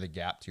clear the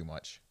gap too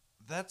much.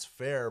 That's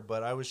fair,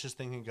 but I was just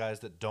thinking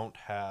guys that don't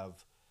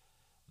have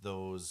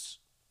those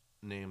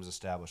names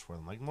established for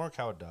them. Like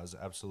Morikawa does,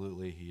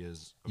 absolutely. He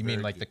is. You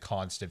mean like the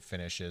constant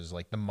finishes,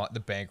 like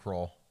the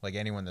bankroll, like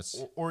anyone that's...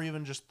 Or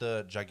even just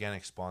the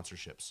gigantic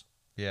sponsorships.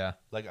 Yeah.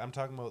 Like, I'm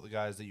talking about the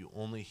guys that you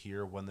only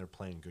hear when they're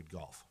playing good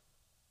golf.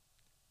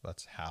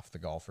 That's half the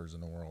golfers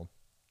in the world.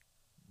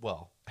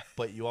 Well,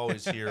 but you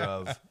always hear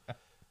of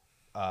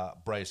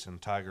Bryson,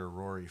 Tiger,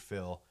 Rory,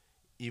 Phil,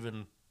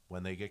 even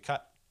when they get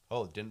cut.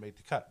 Oh, it didn't make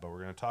the cut, but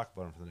we're going to talk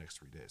about him for the next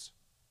 3 days.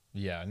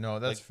 Yeah, no,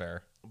 that's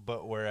fair.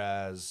 But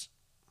whereas,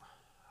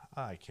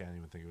 I can't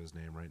even think of his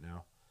name right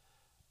now.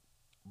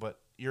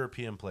 But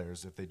European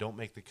players, if they don't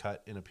make the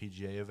cut in a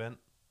PGA event,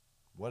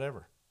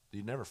 whatever.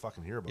 You never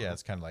fucking hear about them. Yeah,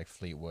 it's kind of like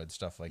Fleetwood,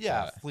 stuff like that.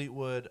 Yeah,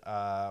 Fleetwood,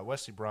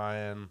 Wesley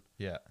Bryan.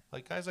 Yeah.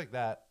 Like guys like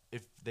that,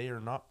 if they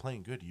are not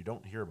playing good, you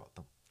don't hear about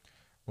them.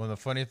 Well, the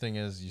funny thing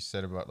is, you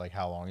said about like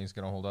how long he's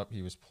going to hold up.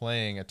 He was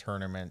playing a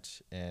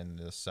tournament in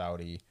the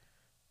Saudi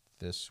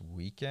this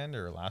weekend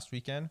or last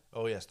weekend.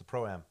 Oh, yes, the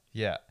Pro-Am.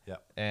 Yeah. Yeah.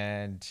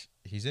 And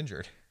he's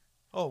injured.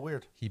 Oh,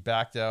 weird. He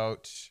backed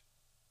out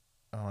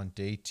on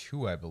day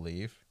 2, I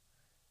believe.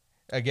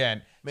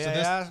 Again, may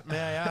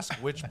I ask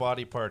which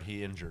body part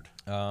he injured?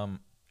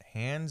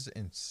 Hands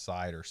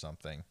inside or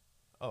something.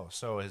 Oh,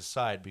 so his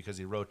side, because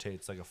he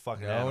rotates like a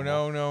fucking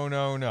animal.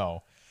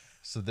 No.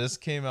 So this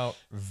came out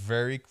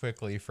very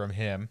quickly from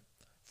him,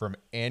 from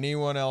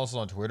anyone else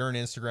on Twitter and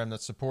Instagram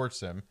that supports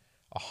him.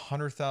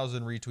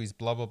 100,000 retweets,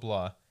 blah, blah,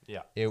 blah.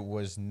 Yeah. It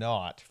was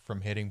not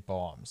from hitting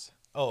bombs.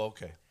 Oh,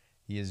 okay.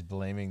 He is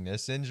blaming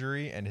this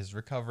injury and his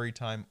recovery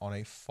time on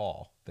a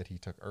fall that he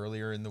took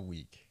earlier in the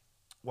week.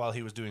 While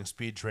he was doing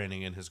speed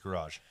training in his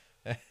garage.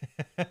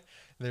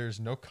 There's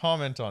no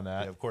comment on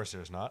that. Yeah, of course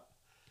there's not.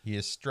 He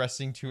is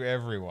stressing to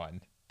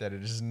everyone that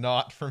it is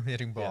not from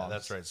hitting bombs. Yeah,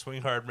 that's right.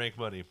 Swing hard, make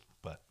money.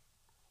 But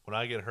when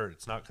I get hurt,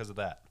 it's not because of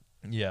that.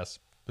 Yes,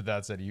 but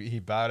that's it. He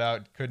bowed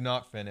out, could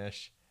not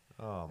finish.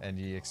 Oh, and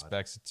he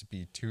expects it to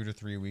be 2 to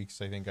 3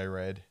 weeks, I think I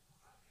read,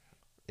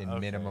 in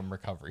minimum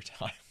recovery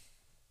time.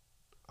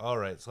 All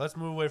right, so let's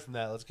move away from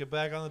that. Let's get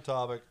back on the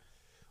topic.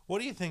 What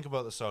do you think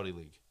about the Saudi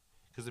League?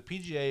 Because the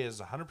PGA is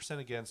 100%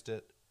 against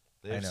it.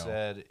 They've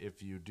said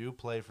if you do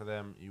play for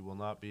them, you will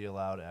not be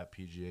allowed at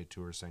PGA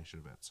Tour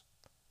sanctioned events.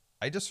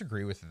 I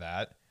disagree with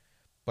that,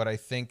 but I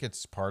think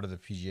it's part of the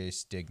PGA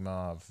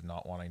stigma of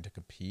not wanting to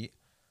compete.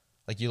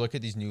 Like, you look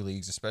at these new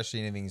leagues,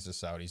 especially anything the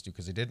Saudis do,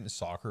 because they did it in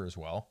soccer as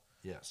well.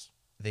 Yes.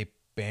 They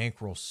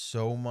bankroll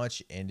so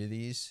much into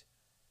these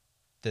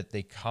that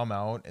they come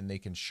out and they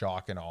can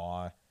shock and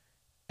awe,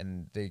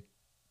 and they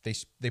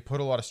put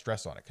a lot of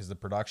stress on it because the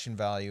production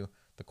value,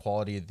 the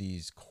quality of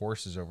these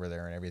courses over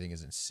there and everything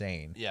is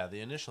insane. Yeah, the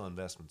initial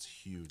investment's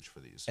huge for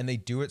these. And they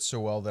do it so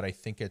well that I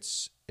think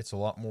it's a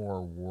lot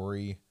more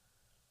worry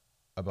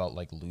about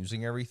like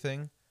losing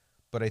everything.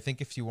 But I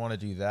think if you want to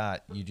do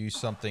that, you do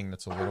something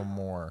that's a little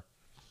more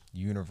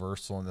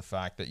universal in the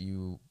fact that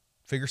you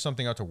figure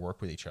something out to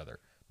work with each other.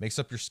 Mix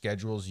up your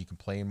schedules. You can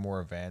play in more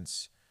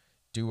events.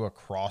 Do a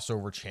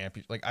crossover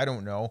champion. Like, I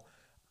don't know.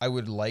 I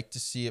would like to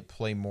see it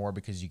play more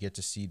because you get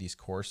to see these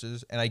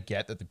courses. And I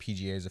get that the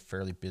PGA is a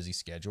fairly busy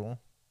schedule.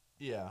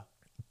 Yeah.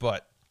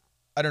 But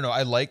I don't know.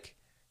 I like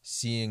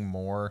seeing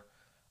more.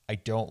 I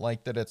don't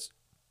like that it's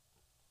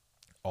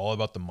all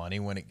about the money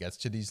when it gets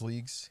to these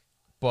leagues.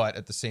 But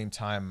at the same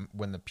time,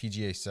 when the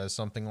PGA says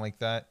something like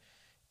that,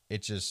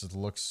 it just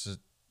looks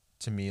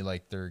to me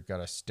like they're got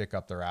to stick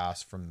up their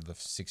ass from the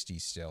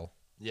 60s still.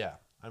 Yeah.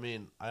 I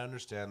mean, I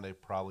understand they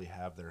probably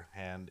have their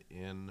hand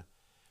in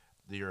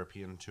the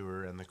European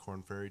Tour and the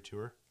Korn Ferry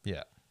Tour.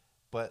 Yeah.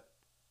 But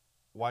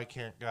why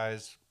can't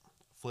guys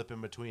flip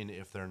in between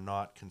if they're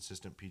not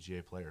consistent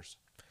PGA players?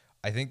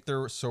 I think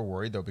they're so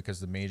worried, though, because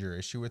the major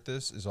issue with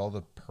this is all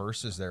the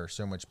purses there are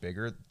so much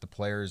bigger. The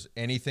players,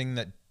 anything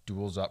that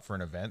duels up for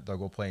an event, they'll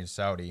go play in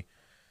Saudi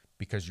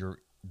because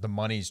the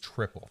money's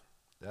triple.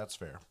 That's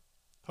fair.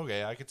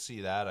 Okay, I could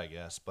see that, I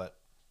guess, but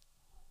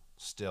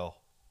still,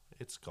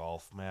 it's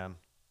golf, man.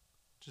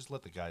 Just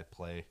let the guy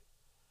play.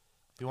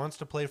 If he wants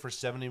to play for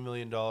 $70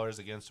 million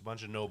against a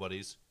bunch of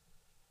nobodies,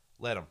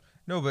 let him.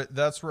 No, but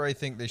that's where I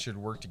think they should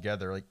work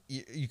together. Like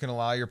you can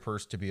allow your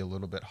purse to be a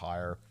little bit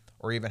higher,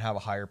 or even have a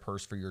higher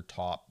purse for your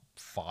top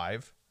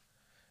 5,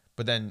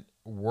 but then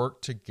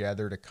work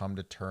together to come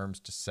to terms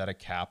to set a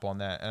cap on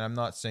that. And I'm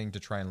not saying to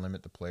try and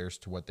limit the players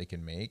to what they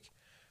can make,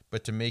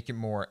 but to make it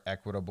more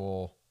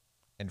equitable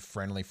and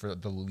friendly for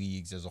the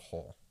leagues as a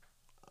whole.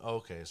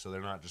 Okay, so they're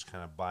not just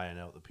kind of buying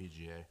out the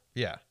PGA.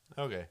 Yeah.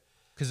 Okay.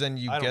 Because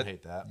then I don't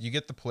hate that. you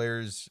get the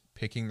players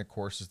picking the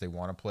courses they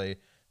want to play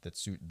that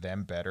suit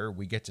them better.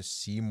 We get to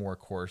see more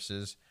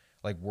courses,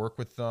 like work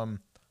with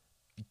them,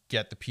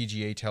 get the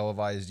PGA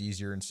televised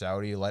easier in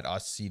Saudi, let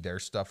us see their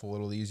stuff a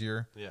little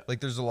easier. Yeah. Like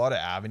there's a lot of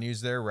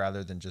avenues there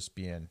rather than just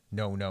being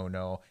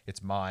no,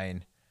 it's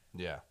mine.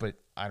 Yeah. But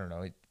I don't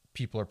know.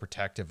 People are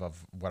protective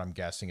of what I'm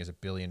guessing is $1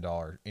 billion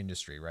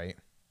industry, right?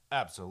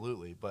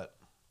 Absolutely. But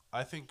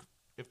I think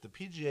if the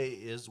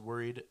PGA is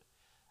worried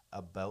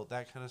about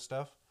that kind of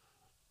stuff,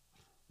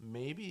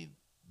 maybe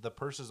the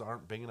purses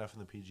aren't big enough in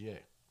the PGA.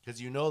 Because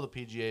the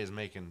PGA is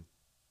making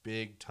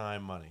big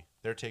time money.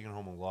 They're taking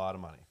home a lot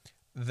of money.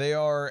 They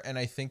are, and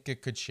I think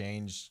it could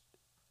change,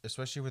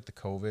 especially with the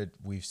COVID.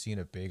 We've seen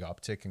a big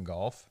uptick in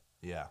golf.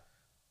 Yeah.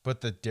 But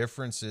the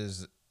difference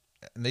is,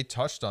 and they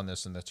touched on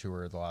this in the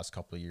tour the last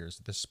couple of years,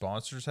 the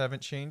sponsors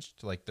haven't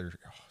changed. Like they're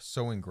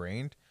so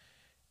ingrained.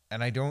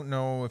 And I don't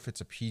know if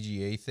it's a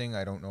PGA thing.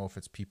 I don't know if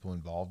it's people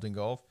involved in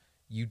golf.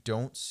 You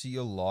don't see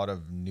a lot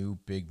of new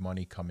big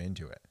money come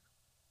into it.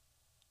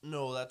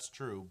 No, that's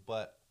true.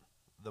 But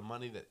the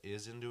money that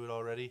is into it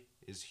already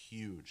is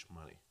huge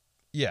money.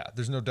 Yeah,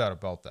 there's no doubt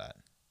about that.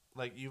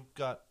 Like you've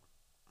got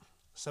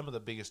some of the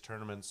biggest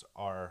tournaments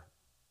are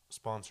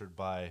sponsored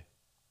by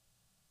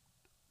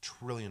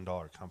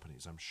trillion-dollar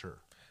companies, I'm sure.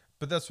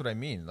 But that's what I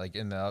mean. Like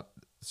in the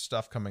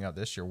stuff coming out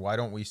this year, why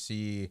don't we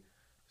see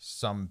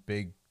some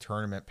big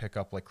tournament pick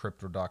up like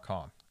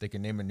Crypto.com? They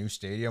can name a new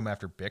stadium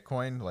after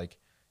Bitcoin. Like,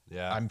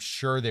 yeah, I'm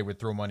sure they would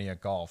throw money at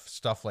golf,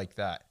 stuff like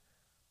that.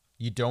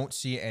 You don't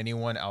see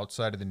anyone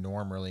outside of the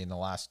norm really in the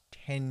last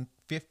 10,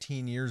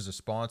 15 years of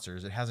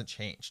sponsors. It hasn't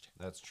changed.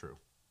 That's true.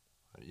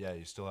 Yeah,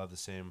 you still have the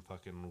same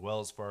fucking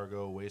Wells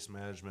Fargo, Waste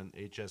Management,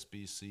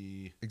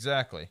 HSBC.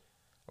 Exactly.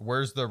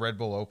 Where's the Red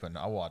Bull Open?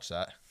 I'll watch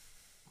that.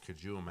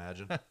 Could you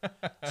imagine?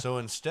 So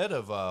instead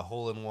of a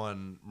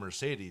hole-in-one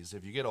Mercedes,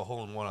 if you get a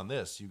hole-in-one on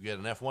this, you get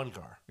an F1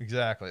 car.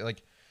 Exactly.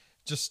 Like,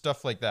 just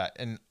stuff like that.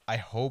 And I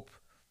hope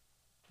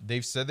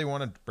they've said they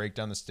want to break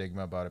down the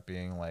stigma about it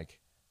being like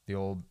the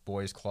old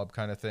boys club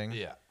kind of thing.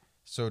 Yeah.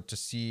 So to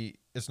see,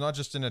 it's not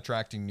just in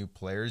attracting new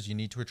players. You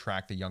need to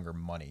attract the younger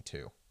money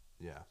too.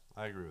 Yeah,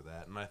 I agree with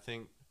that. And I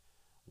think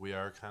we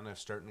are kind of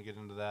starting to get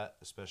into that,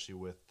 especially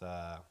with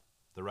the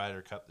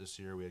Ryder Cup this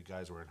year. We had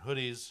guys wearing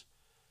hoodies.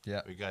 Yeah.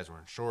 We had guys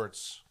wearing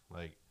shorts.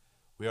 Like,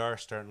 we are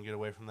starting to get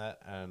away from that.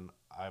 And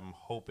I'm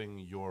hoping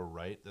you're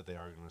right that they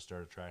are going to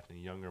start attracting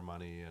younger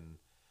money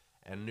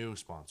and new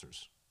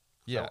sponsors.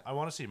 Yeah. So I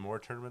want to see more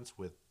tournaments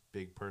with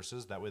big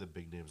purses. That way the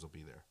big names will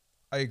be there.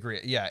 I agree.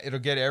 Yeah, it'll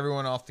get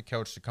everyone off the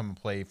couch to come and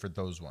play for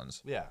those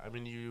ones. Yeah, I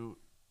mean, you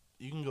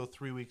can go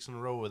 3 weeks in a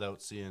row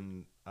without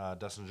seeing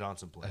Dustin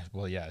Johnson play.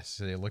 Well, yeah.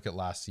 So they look at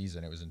last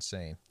season; it was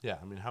insane. Yeah,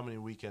 I mean, how many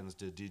weekends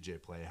did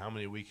DJ play? How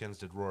many weekends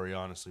did Rory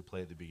honestly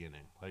play at the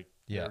beginning? Like,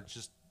 yeah,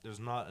 there's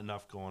not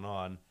enough going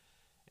on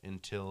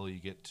until you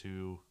get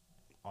to,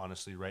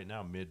 honestly, right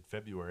now,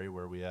 mid-February,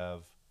 where we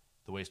have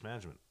the Waste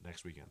Management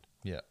next weekend.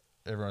 Yeah,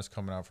 everyone's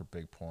coming out for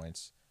big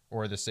points,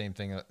 or the same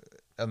thing.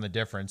 And the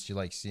difference you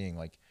like seeing,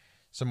 like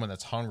someone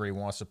that's hungry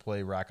wants to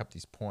play, rack up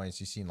these points.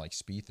 You've seen like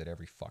Spieth at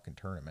every fucking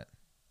tournament.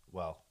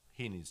 Well,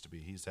 he needs to be.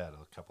 He's had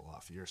a couple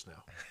off years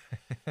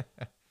now.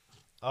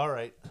 All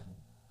right.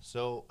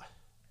 So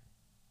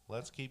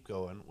let's keep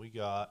going. We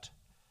got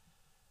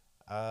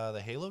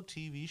the Halo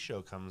TV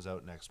show comes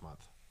out next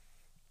month.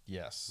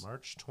 Yes.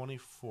 March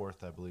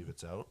 24th, I believe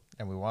it's out.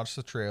 And we watched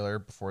the trailer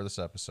before this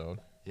episode.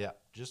 Yeah.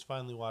 Just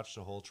finally watched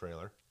the whole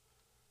trailer.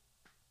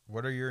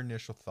 What are your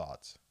initial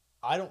thoughts?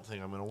 I don't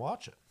think I'm going to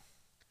watch it.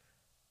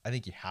 I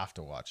think you have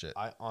to watch it.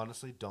 I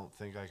honestly don't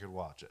think I could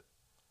watch it.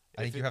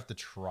 I think you have to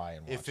try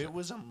and watch it. If it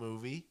was a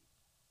movie,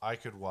 I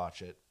could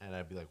watch it, and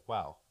I'd be like,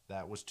 wow,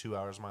 that was 2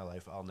 hours of my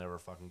life I'll never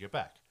fucking get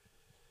back.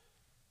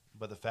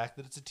 But the fact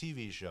that it's a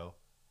TV show,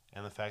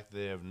 and the fact that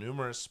they have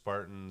numerous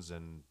Spartans,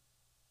 and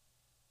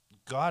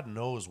God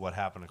knows what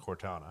happened to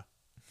Cortana.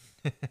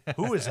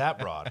 Who is that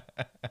broad?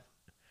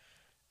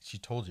 She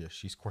told you.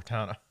 She's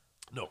Cortana.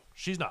 No,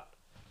 she's not.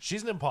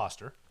 She's an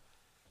imposter.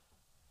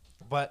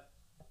 But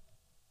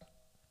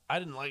I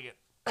didn't like it.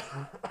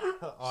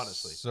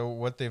 Honestly. So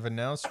what they've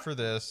announced for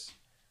this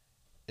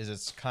is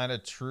it's kind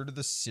of true to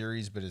the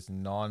series, but it's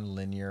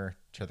non-linear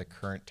to the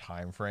current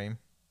time frame.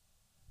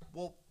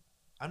 Well,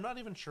 I'm not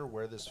even sure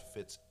where this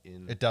fits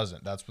in. It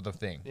doesn't. That's what the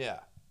thing.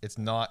 Yeah. It's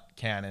not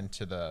canon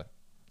to the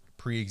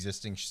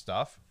pre-existing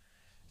stuff.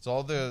 It's a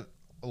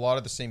lot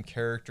of the same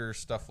characters,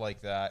 stuff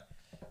like that.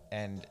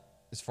 And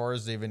as far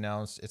as they've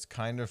announced, it's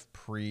kind of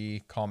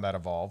pre-Combat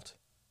Evolved.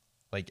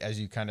 Like, as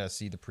you kind of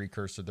see the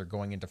precursor, they're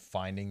going into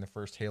finding the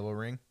first Halo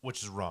ring.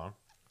 Which is wrong.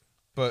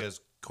 But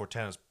because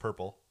Cortana's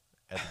purple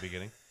at the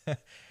beginning.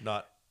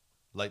 Not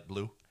Light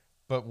blue.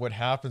 But what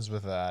happens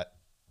with that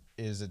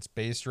is it's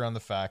based around the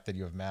fact that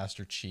you have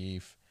Master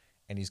Chief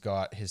and he's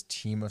got his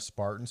team of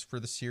Spartans for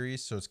the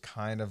series. So it's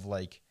kind of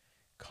like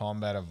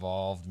Combat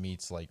Evolved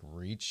meets like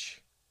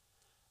Reach.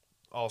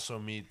 Also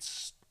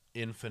meets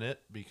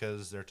Infinite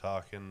because they're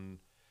talking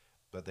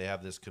that they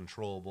have this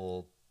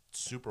controllable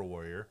super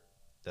warrior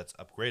that's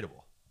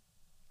upgradable.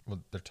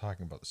 Well, they're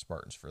talking about the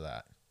Spartans for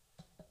that.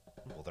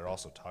 Well, they're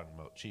also talking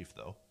about Chief,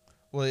 though.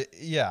 Well,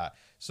 yeah.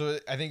 So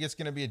I think it's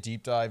going to be a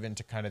deep dive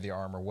into kind of the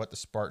armor, what the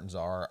Spartans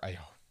are. I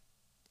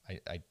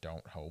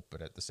don't hope,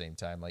 but at the same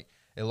time, like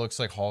it looks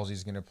like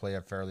Halsey's going to play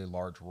a fairly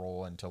large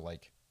role into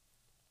like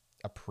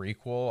a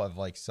prequel of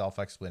like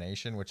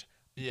self-explanation, which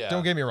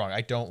don't get me wrong,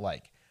 I don't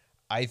like.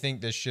 I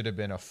think this should have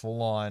been a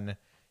full-on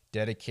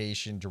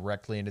dedication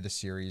directly into the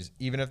series.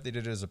 Even if they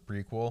did it as a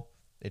prequel,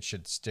 it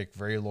should stick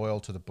very loyal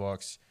to the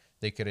books.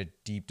 They could have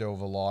deep dove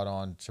a lot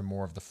on to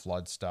more of the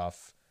Flood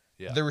stuff.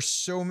 Yeah. There were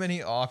so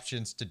many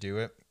options to do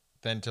it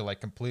than to like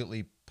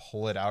completely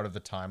pull it out of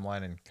the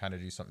timeline and kind of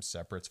do something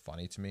separate. It's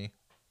funny to me.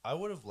 I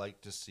would have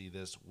liked to see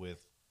this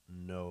with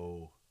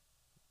no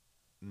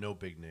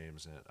big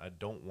names in it. I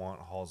don't want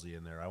Halsey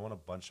in there. I want a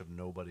bunch of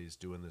nobodies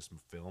doing this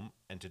film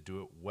and to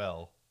do it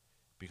well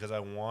because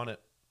I want it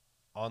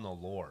on the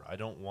lore. I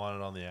don't want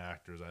it on the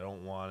actors. I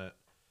don't want it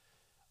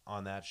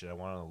on that shit. I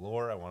want it on the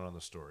lore. I want it on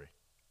the story.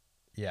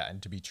 Yeah,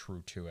 and to be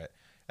true to it.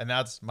 And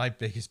that's my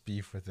biggest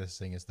beef with this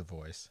thing is the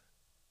voice.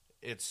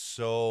 It's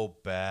so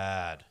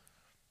bad.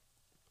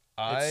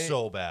 It's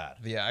so bad.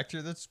 The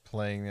actor that's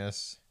playing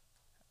this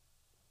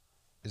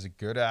is a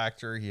good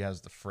actor. He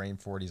has the frame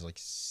for it. He's like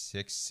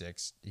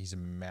 6'6". He's a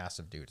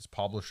massive dude. It's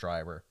Pablo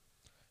Schreiber.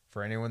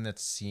 For anyone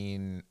that's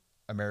seen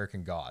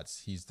American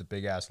Gods, he's the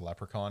big-ass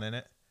leprechaun in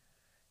it.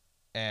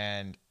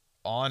 And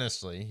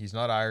honestly, he's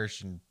not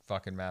Irish and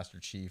fucking Master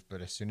Chief,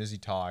 but as soon as he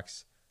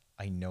talks,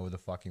 I know the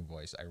fucking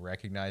voice. I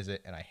recognize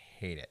it, and I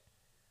hate it.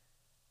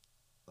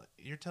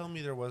 You're telling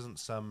me there wasn't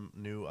some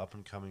new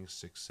up-and-coming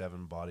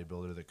 6'7"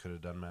 bodybuilder that could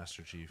have done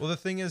Master Chief? Well, the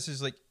thing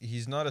is like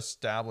he's not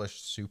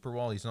established super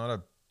well. He's not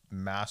a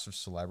massive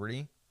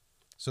celebrity.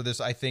 So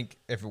this, I think,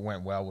 if it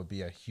went well, would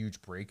be a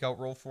huge breakout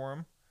role for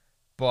him.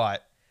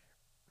 But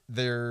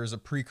there's a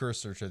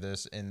precursor to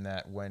this in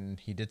that when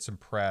he did some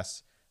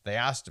press, they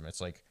asked him,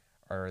 it's like,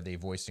 are they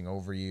voicing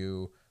over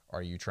you?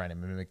 Are you trying to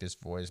mimic this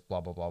voice?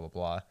 Blah, blah, blah, blah,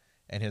 blah.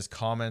 And his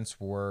comments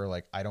were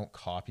like, I don't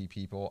copy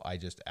people. I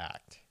just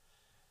act.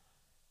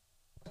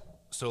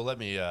 So let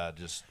me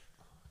just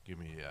give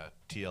me a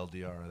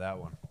TLDR of that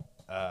one.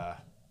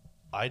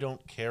 I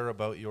don't care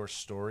about your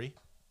story.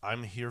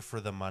 I'm here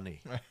for the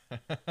money.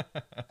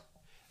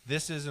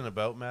 This isn't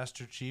about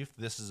Master Chief.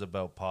 This is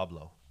about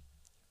Pablo.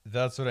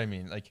 That's what I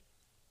mean. Like,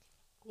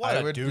 what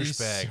a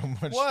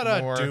douchebag. What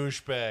a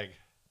douchebag.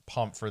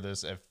 Pumped for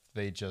this if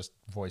they just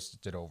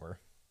voiced it over.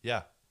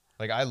 Yeah.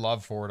 Like, I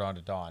love Forward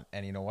Onto Dawn.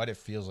 And you know what? It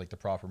feels like the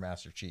proper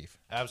Master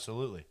Chief.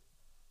 Absolutely.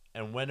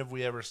 And when have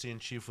we ever seen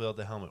Chief without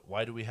the helmet?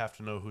 Why do we have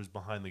to know who's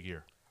behind the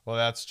gear? Well,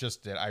 that's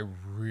just it. I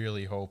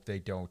really hope they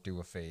don't do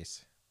a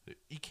face.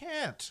 He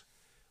can't.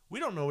 We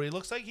don't know what he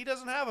looks like. He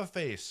doesn't have a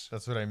face.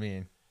 That's what I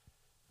mean.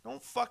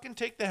 Don't fucking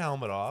take the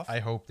helmet off. I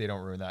hope they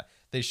don't ruin that.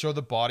 They show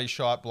the body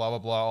shot, blah, blah,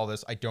 blah, all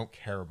this. I don't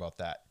care about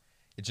that.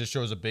 It just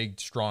shows a big,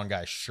 strong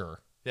guy,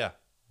 sure. Yeah,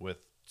 with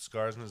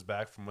scars on his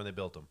back from when they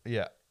built him.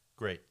 Yeah.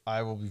 Great.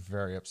 I will be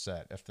very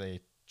upset if they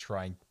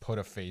try and put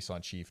a face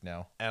on Chief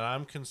now. And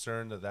I'm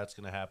concerned that that's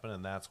going to happen,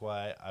 and that's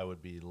why I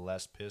would be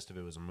less pissed if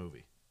it was a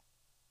movie.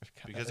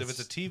 Because if it's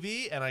a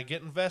TV and I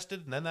get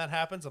invested and then that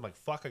happens, I'm like,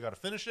 fuck, I got to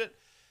finish it.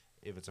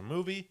 If it's a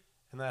movie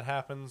and that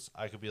happens,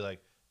 I could be like,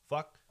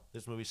 fuck,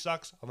 this movie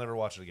sucks. I'll never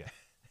watch it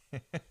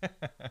again.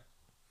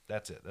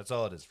 That's it. That's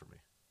all it is for me.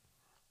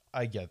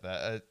 I get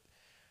that.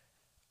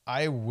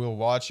 I will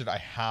watch it. I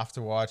have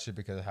to watch it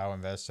because of how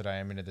invested I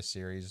am into the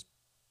series.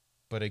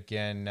 But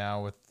again,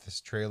 now with this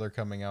trailer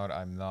coming out,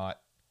 I'm not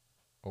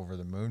over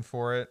the moon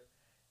for it.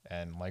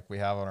 And like we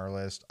have on our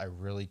list, I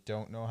really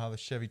don't know how the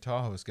Chevy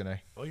Tahoe is going to...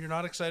 Oh, you're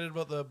not excited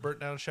about the burnt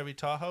down Chevy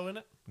Tahoe in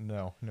it?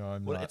 No,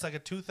 I'm not. It's like a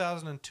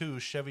 2002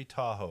 Chevy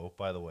Tahoe,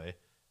 by the way.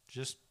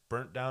 Just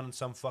burnt down in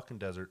some fucking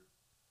desert.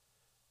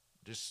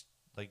 Just,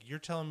 like, you're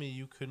telling me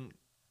you couldn't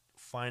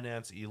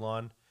finance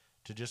Elon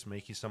to just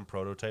make you some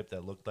prototype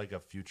that looked like a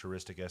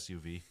futuristic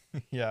SUV?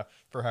 Yeah,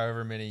 for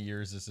however many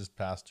years this is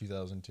past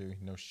 2002.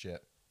 No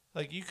shit.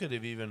 Like, you could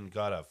have even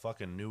got a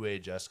fucking new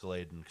age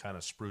Escalade and kind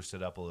of spruced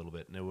it up a little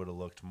bit, and it would have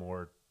looked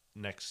more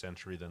next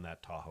century than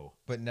that Tahoe.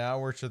 But now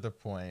we're to the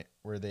point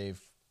where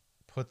they've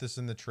put this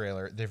in the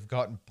trailer. They've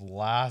gotten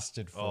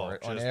blasted for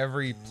it on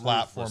every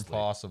platform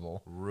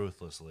possible.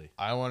 Ruthlessly.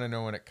 I want to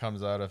know when it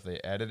comes out if they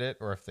edit it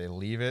or if they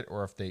leave it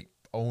or if they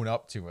own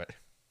up to it.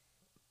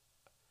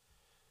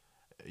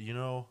 You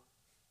know,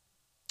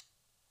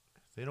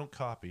 they don't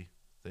copy.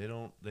 They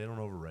don't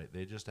overwrite.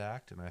 They just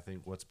act, and I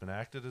think what's been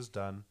acted is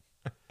done.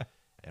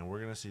 And we're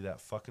going to see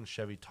that fucking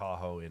Chevy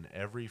Tahoe in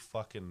every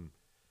fucking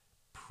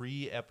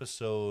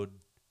pre-episode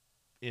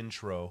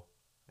intro,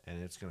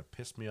 and it's going to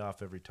piss me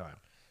off every time.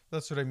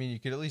 That's what I mean. You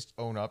could at least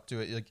own up to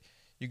it. Like,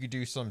 You could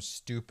do some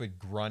stupid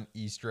grunt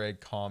Easter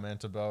egg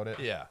comment about it.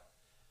 Yeah.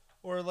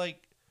 Or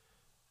like,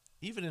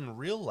 even in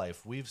real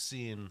life, we've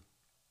seen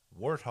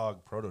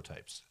warthog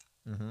prototypes.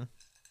 Mm-hmm.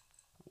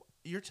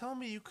 You're telling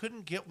me you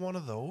couldn't get one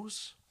of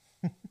those?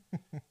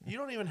 You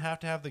don't even have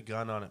to have the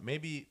gun on it.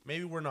 Maybe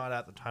we're not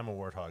at the time of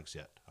warthogs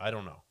yet. I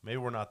don't know. Maybe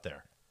we're not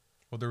there.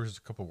 Well, there was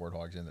a couple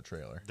warthogs in the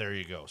trailer. There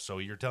you go. So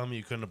you're telling me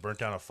you couldn't have burnt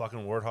down a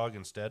fucking warthog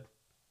instead?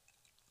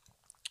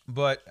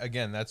 But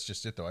again, that's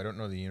just it, though. I don't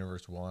know the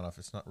universe well enough.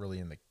 It's not really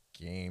in the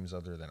games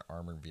other than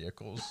armored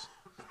vehicles.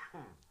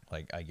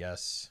 Like, I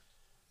guess,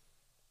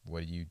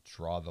 what do you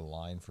draw the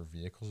line for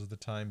vehicles at the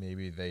time?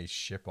 Maybe they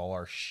ship all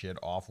our shit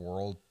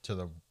off-world to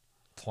the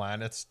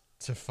planets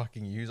to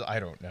fucking use. I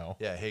don't know.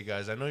 Yeah, hey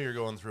guys, I know you're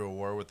going through a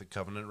war with the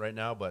Covenant right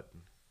now, but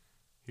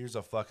here's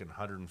a fucking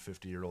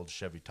 150-year-old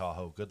Chevy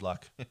Tahoe. Good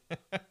luck.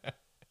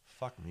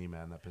 Fuck me,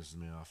 man. That pisses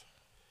me off.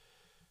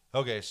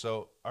 Okay,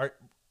 so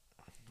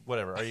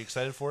whatever. Are you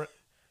excited for it?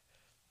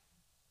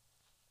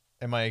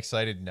 Am I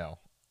excited? No.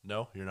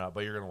 No, you're not,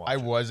 but you're going to watch I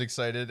it. was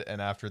excited,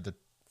 and after the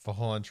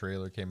full-on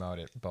trailer came out,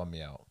 it bummed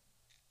me out.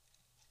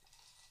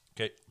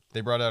 Okay.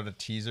 They brought out a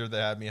teaser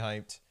that had me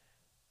hyped,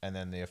 and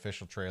then the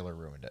official trailer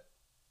ruined it.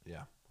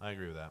 Yeah, I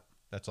agree with that.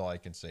 That's all I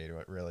can say to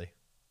it, really.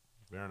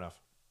 Fair enough.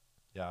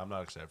 Yeah, I'm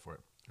not excited for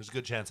it. There's a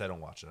good chance I don't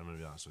watch it. I'm going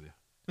to be honest with you.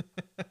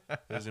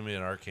 There's going to be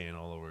an Arcane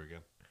all over again.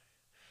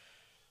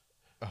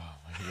 Oh,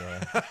 my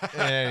God.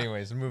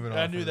 Anyways, moving on.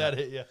 I knew that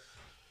hit you.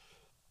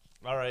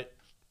 All right.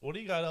 What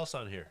do you got else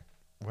on here?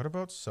 What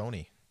about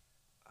Sony?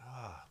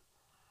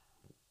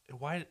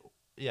 Why?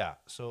 Yeah,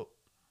 so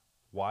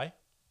why?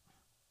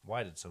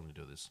 Why did Sony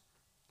do this?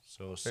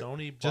 So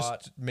Sony bought...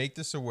 Just make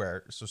this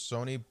aware. So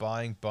Sony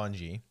buying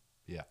Bungie,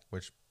 Yeah.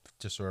 which,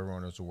 just so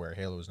everyone is aware,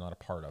 Halo is not a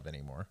part of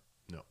anymore.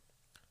 No.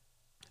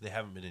 They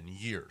haven't been in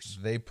years.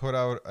 They put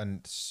out a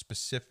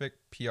specific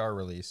PR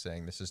release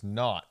saying this is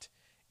not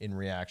in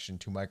reaction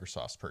to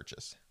Microsoft's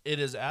purchase. It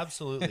is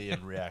absolutely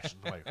in reaction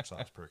to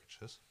Microsoft's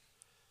purchase.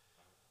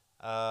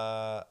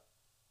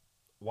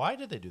 Why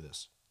did they do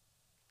this?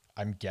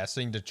 I'm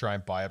guessing to try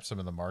and buy up some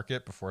of the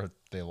market before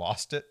they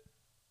lost it.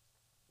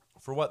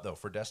 For what, though?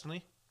 For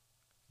Destiny?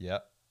 Yeah.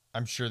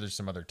 I'm sure there's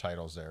some other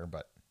titles there,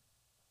 but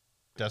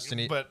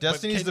Destiny's can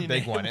the you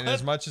big name one. And one?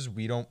 as much as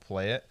we don't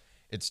play it,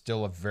 it's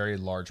still a very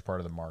large part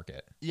of the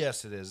market.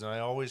 Yes, it is. And I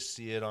always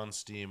see it on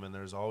Steam, and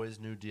there's always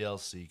new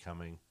DLC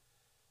coming.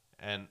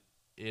 And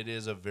it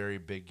is a very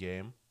big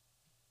game,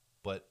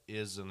 but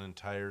is an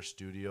entire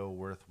studio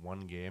worth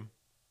one game?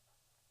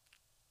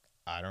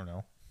 I don't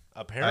know.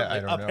 Apparently, I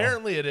don't know.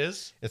 apparently it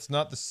is. It's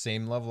not the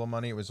same level of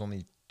money. It was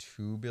only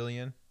 $2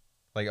 billion.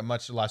 Like a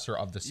much lesser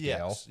of the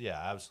scale. Yes,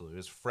 yeah, absolutely.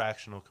 It's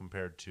fractional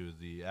compared to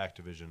the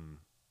Activision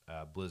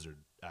Blizzard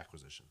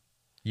acquisition.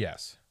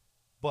 Yes.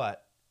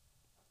 But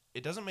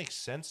it doesn't make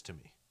sense to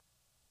me.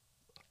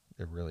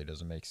 It really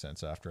doesn't make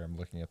sense after I'm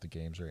looking at the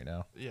games right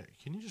now. Yeah,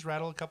 can you just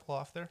rattle a couple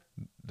off there?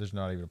 There's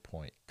not even a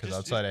point. Because Just-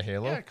 outside of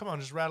Halo, Yeah, come on,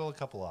 just rattle a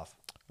couple off.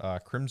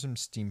 Crimson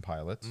Steam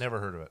Pilots.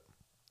 Never heard of it.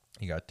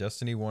 You got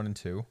Destiny 1 and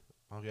 2.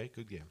 Okay,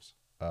 good games.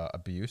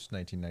 Abuse,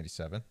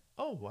 1997.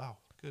 Oh, wow,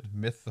 good.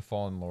 Myth the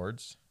Fallen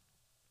Lords.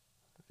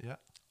 Yeah.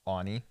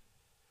 Ani.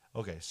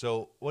 Okay,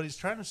 so what he's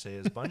trying to say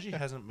is Bungie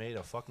hasn't made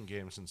a fucking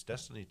game since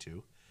Destiny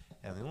 2,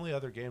 and the only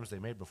other games they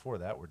made before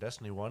that were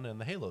Destiny 1 and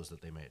the Halos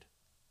that they made.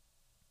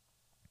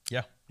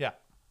 Yeah. Yeah.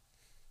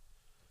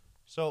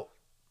 So,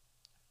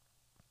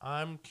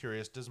 I'm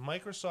curious, does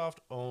Microsoft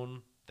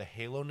own the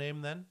Halo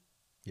name then?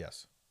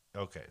 Yes.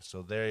 Okay,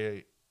 so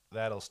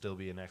that'll still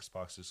be an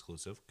Xbox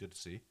exclusive. Good to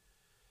see.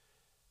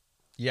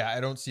 Yeah, I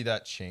don't see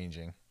that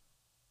changing.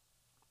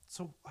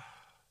 So,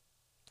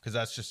 Because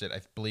that's just it.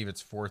 I believe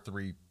it's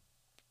 4-3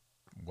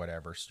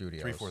 whatever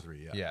studios.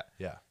 343, yeah. Yeah.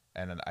 Yeah.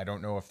 And then I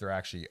don't know if they're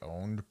actually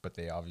owned, but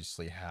they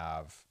obviously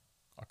have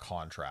a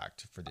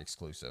contract for the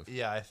exclusive.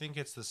 Yeah, I think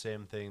it's the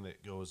same thing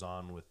that goes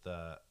on with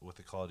the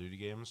Call of Duty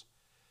games.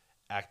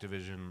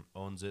 Activision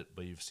owns it,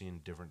 but you've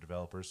seen different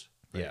developers.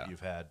 Right? Yeah.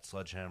 You've had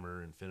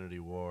Sledgehammer, Infinity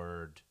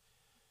Ward.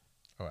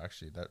 Oh,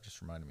 actually, that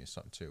just reminded me of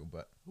something too.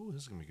 But Ooh,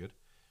 this is going to be good.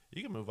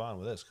 You can move on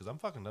with this because I'm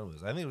fucking done with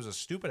this. I think it was a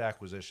stupid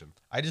acquisition.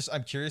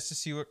 I'm curious to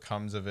see what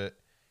comes of it.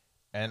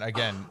 And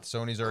again,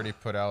 Sony's already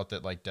put out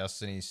that like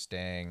Destiny's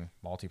staying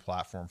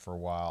multi-platform for a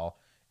while.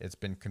 It's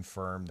been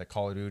confirmed that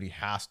Call of Duty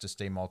has to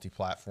stay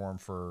multi-platform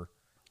for,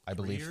 I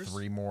believe, years?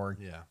 3 more.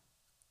 Yeah.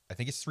 I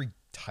think it's 3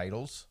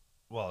 titles.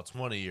 Well, it's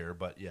 1 a year,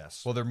 but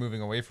yes. Well, they're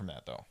moving away from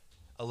that though.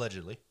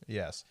 Allegedly.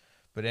 Yes.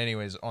 But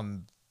anyways,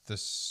 on the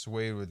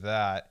sway with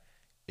that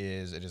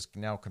is it is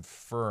now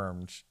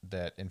confirmed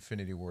that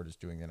Infinity Ward is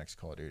doing the next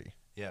Call of Duty.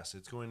 Yes,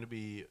 it's going to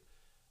be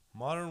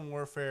Modern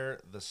Warfare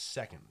the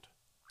 2nd.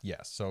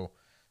 Yes. So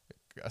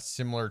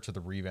similar to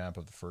the revamp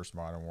of the first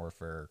Modern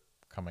Warfare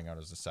coming out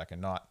as the second,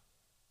 not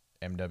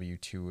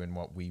MW2 and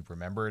what we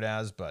remember it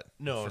as, but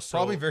No, it's so-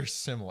 probably very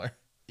similar.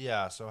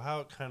 Yeah, so how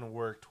it kind of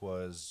worked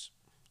was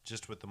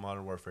just with the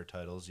Modern Warfare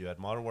titles. You had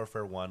Modern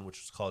Warfare 1, which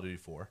was Call of Duty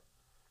 4.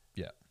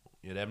 Yeah.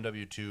 You had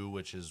MW2,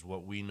 which is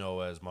what we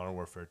know as Modern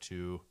Warfare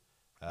 2.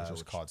 Which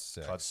was COD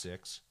 6. COD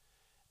 6.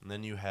 And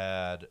then you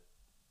had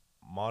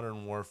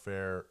Modern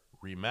Warfare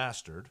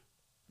Remastered,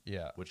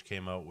 Yeah. which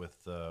came out with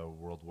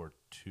World War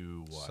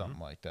II one. Something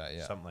like that,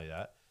 yeah. Something like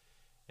that.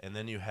 And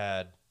then you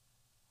had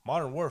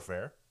Modern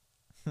Warfare,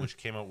 which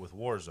came out with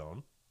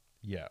Warzone.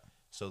 Yeah.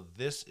 So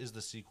this is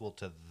the sequel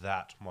to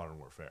that Modern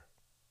Warfare.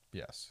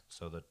 Yes.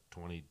 So the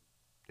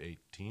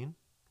 2018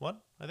 one,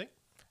 I think.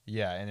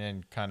 Yeah, and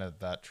then kind of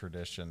that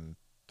tradition,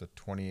 the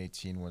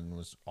 2018 one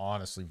was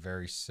honestly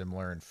very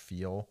similar in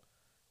feel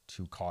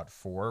to COD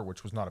 4,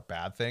 which was not a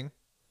bad thing.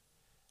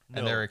 No.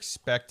 And they're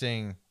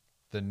expecting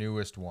the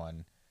newest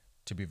one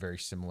to be very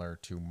similar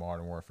to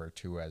Modern Warfare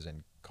 2 as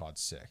in COD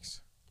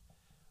 6.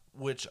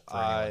 Which For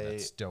anyone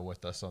that's still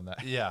with us on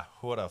that. Yeah,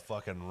 what a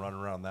fucking run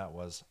around that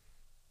was.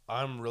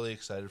 I'm really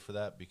excited for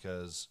that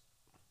because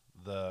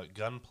the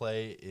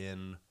gunplay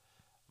in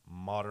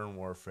Modern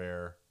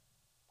Warfare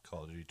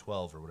Call of Duty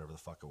 12 or whatever the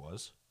fuck it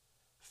was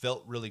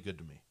felt really good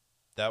to me.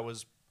 That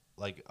was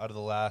like out of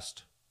the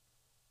last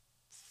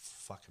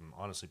fucking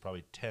honestly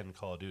probably 10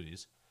 Call of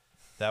Duties,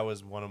 that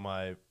was one of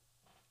my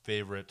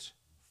favorite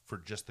for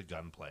just the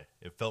gunplay.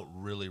 It felt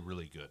really,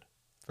 really good.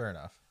 Fair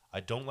enough. I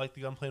don't like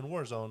the gunplay in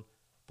Warzone,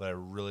 but I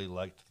really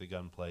liked the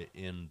gunplay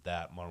in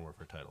that Modern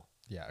Warfare title.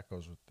 Yeah, it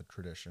goes with the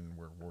tradition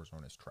where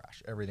Warzone is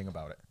trash. Everything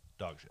about it.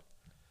 Dog shit.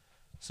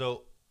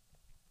 So,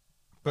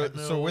 But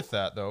so with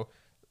that though,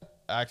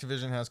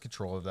 Activision has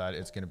control of that.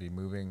 It's going to be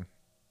moving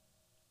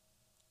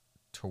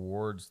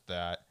towards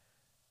that.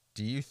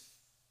 Do you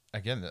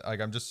again, like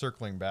I'm just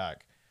circling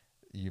back.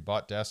 You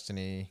bought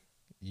Destiny,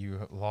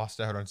 you lost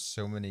out on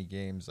so many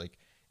games. Like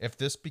if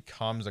this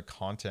becomes a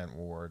content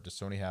war, does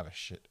Sony have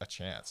a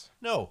chance?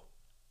 No.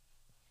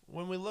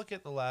 When we look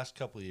at the last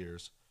couple of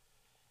years,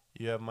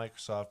 you have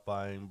Microsoft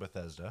buying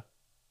Bethesda,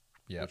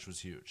 which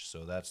was huge.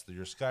 So that's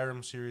your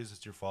Skyrim series,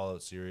 it's your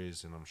Fallout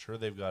series, and I'm sure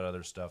they've got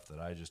other stuff that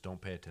I just don't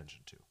pay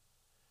attention to.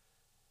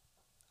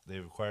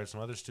 They've acquired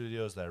some other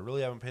studios that I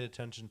really haven't paid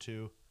attention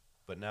to,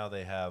 but now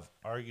they have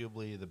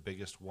arguably the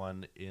biggest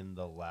one in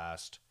the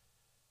last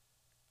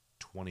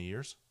 20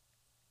 years.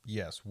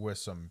 Yes, with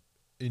some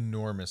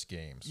enormous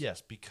games.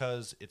 Yes,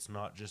 because it's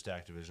not just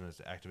Activision,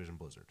 it's Activision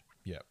Blizzard.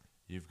 Yep.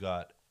 You've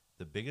got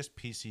the biggest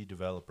PC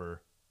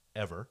developer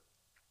ever.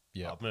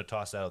 Yeah. I'm going to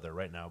toss that out there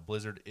right now.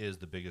 Blizzard is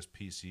the biggest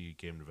PC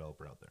game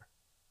developer out there.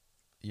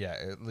 Yeah,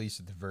 at least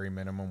at the very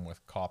minimum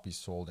with copies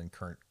sold and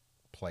current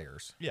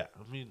players. Yeah,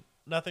 I mean,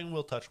 nothing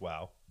will touch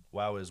WoW.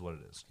 WoW is what it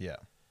is. Yeah.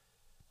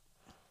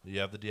 You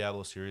have the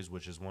Diablo series,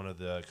 which is one of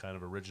the kind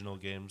of original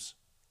games,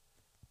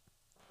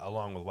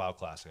 along with WoW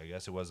Classic, I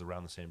guess. It was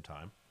around the same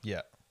time.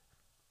 Yeah.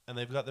 And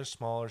they've got their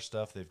smaller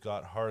stuff. They've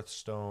got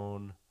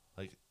Hearthstone.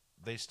 Like,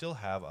 they still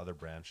have other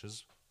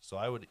branches. So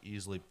I would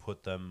easily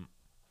put them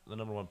the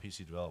number one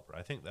PC developer.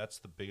 I think that's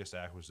the biggest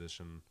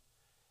acquisition.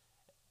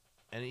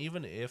 And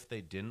even if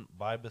they didn't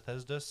buy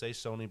Bethesda, say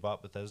Sony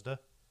bought Bethesda,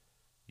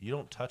 you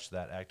don't touch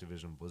that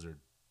Activision Blizzard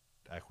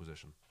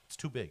acquisition. It's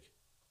too big.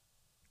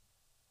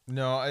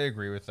 No, I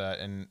agree with that.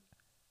 And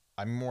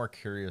I'm more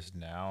curious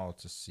now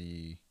to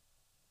see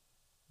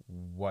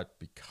what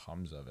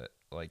becomes of it.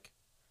 Like,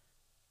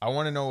 I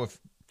want to know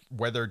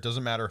whether it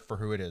doesn't matter for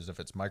who it is,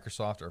 if it's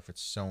Microsoft or if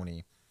it's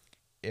Sony,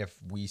 if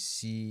we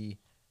see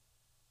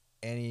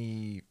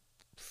any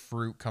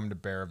fruit come to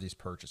bear of these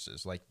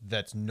purchases, like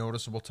that's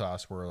noticeable to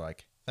us. We're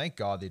like, thank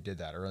God they did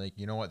that, or like,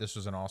 you know what, this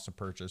was an awesome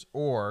purchase.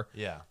 Or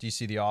do you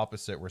see the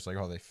opposite, where it's like,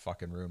 oh, they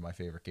fucking ruined my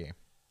favorite game?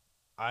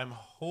 I'm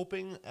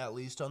hoping, at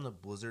least on the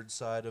Blizzard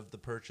side of the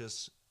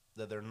purchase,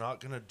 that they're not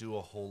going to do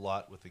a whole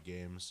lot with the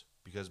games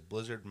because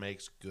Blizzard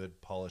makes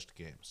good, polished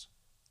games.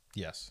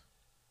 Yes.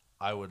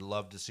 I would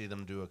love to see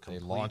them do a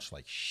complete... They launch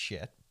like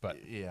shit,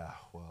 but... Yeah,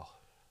 well,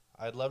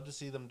 I'd love to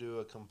see them do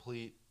a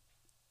complete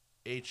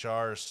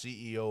HR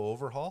CEO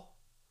overhaul.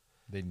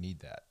 They need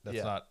that.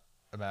 That's not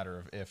a matter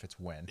of if, it's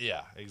when.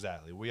 Yeah,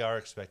 exactly. We are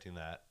expecting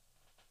that.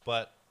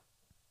 But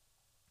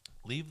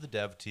leave the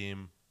dev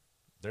team.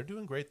 They're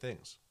doing great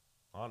things,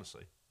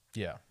 honestly.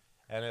 Yeah.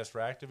 And as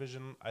for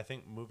Activision, I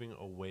think moving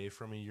away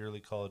from a yearly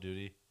Call of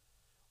Duty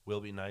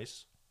will be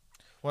nice.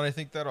 Well, I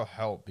think that'll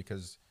help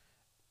because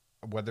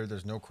whether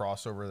there's no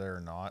crossover there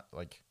or not,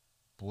 like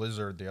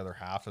Blizzard, the other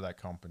half of that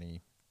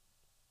company,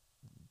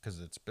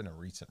 because it's been a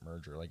recent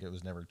merger, like it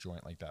was never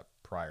joint like that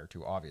prior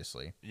to,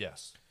 obviously.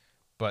 Yes.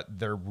 But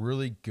they're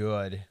really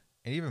good,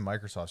 and even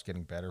Microsoft's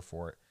getting better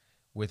for it,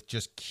 with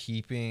just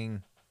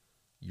keeping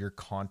your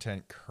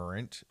content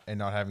current and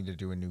not having to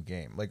do a new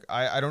game. Like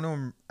I don't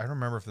know, I don't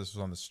remember if this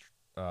was on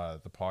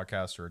the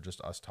podcast or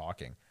just us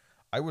talking.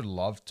 I would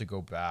love to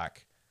go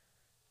back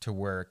to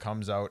where it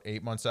comes out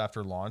 8 months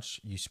after launch.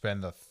 You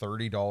spend the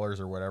 $30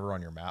 or whatever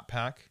on your map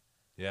pack.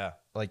 Yeah.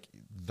 Like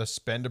the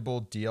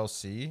spendable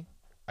DLC,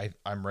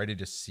 I'm ready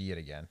to see it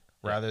again.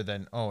 Rather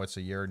than, oh, it's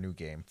a year new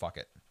game. Fuck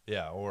it.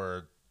 Yeah,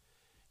 or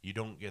you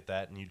don't get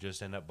that and you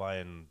just end up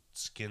buying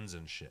skins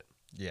and shit.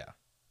 Yeah.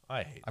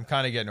 I hate I'm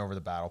kind of getting over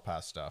the Battle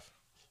Pass stuff.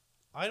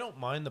 I don't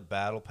mind the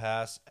Battle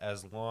Pass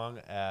as long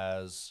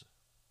as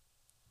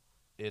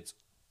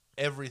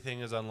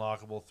everything is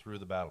unlockable through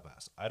the Battle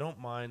Pass. I don't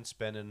mind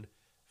spending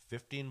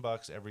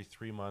 $15 every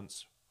 3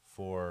 months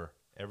for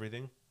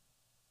everything.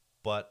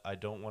 but I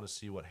don't want to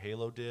see what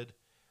Halo did,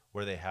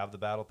 where they have the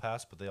battle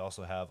pass, but they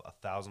also have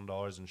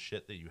 $1,000 in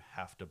shit that you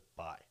have to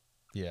buy.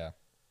 Yeah.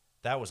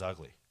 That was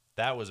ugly.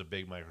 That was a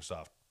big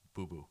Microsoft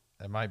boo-boo.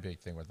 And my big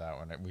thing with that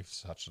one, we've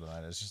touched on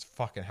that, is just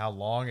fucking how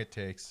long it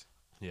takes.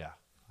 Yeah.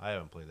 I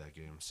haven't played that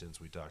game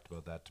since we talked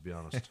about that, to be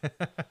honest.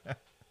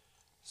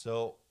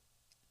 So,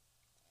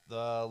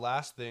 the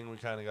last thing we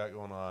kind of got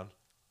going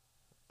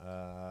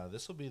on,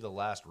 this will be the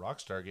last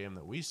Rockstar game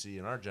that we see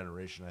in our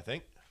generation, I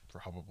think.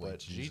 Probably. But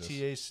Jesus.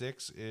 GTA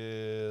 6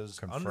 is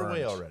Confirmed.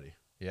 underway already.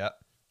 Yeah.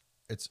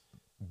 It's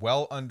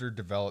well under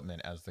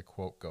development, as the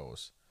quote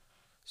goes.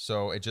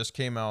 So it just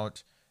came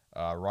out.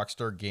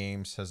 Rockstar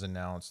Games has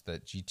announced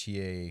that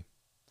GTA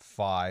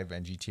 5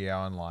 and GTA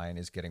Online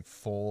is getting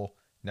full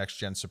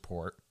next-gen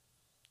support.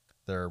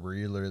 They're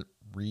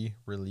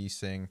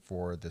re-releasing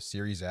for the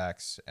Series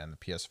X and the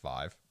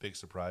PS5. Big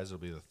surprise.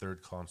 It'll be the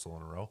third console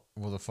in a row.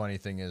 Well, the funny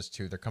thing is,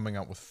 too, they're coming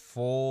out with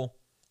full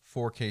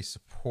 4K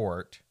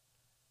support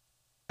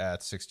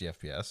at 60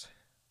 FPS.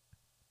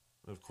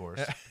 Of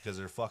course, because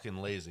they're fucking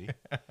lazy.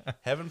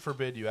 Heaven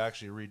forbid you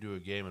actually redo a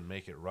game and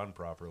make it run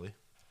properly.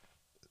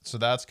 So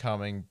that's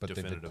coming, but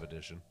Definitive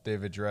edition.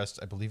 They've addressed,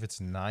 I believe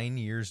it's 9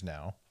 years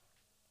now.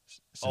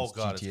 Oh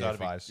God, GTA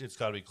 5. it's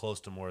got to be close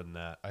to more than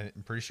that.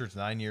 I'm pretty sure it's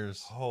 9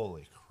 years.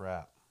 Holy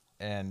crap!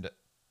 And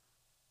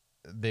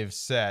they've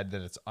said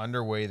that it's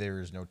underway.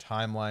 There is no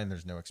timeline.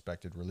 There's no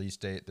expected release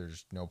date.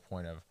 There's no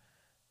point of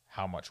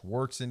how much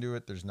work's into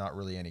it. There's not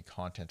really any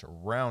content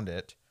around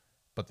it.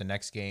 But the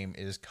next game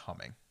is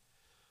coming.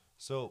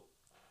 So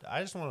I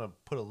just want to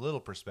put a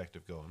little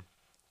perspective going.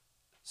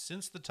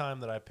 Since the time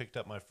that I picked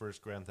up my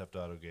first Grand Theft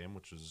Auto game,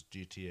 which was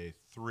GTA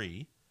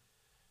 3,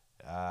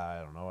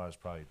 I don't know, I was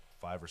probably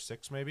 5 or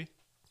 6 maybe.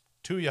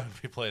 Too young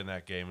to be playing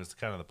that game is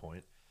kind of the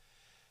point.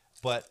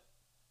 But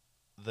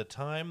the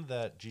time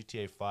that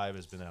GTA 5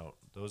 has been out,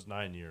 those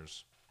 9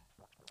 years,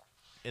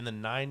 in the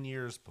 9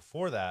 years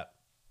before that,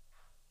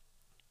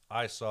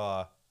 I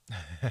saw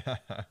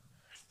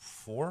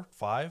 4,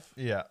 5.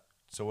 Yeah.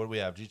 So what do we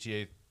have?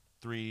 GTA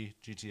 3,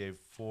 GTA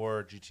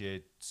 4,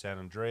 GTA San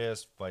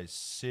Andreas, Vice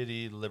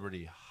City,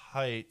 Liberty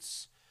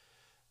Heights,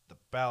 the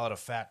Ballad of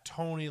Fat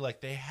Tony.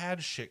 Like, they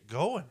had shit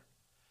going.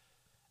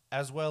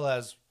 As well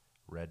as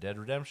Red Dead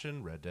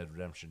Redemption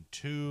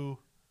 2.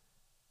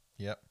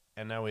 Yep.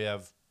 And now we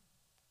have...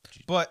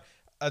 But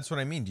that's what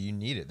I mean. Do you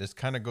need it? This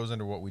kind of goes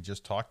into what we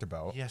just talked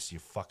about. Yes, you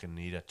fucking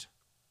need it.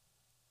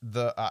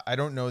 I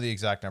don't know the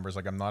exact numbers.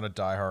 Like, I'm not a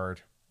diehard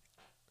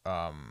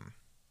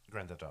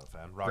Grand Theft Auto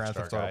fan. Grand Rockstar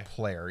Theft guy. Auto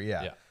player.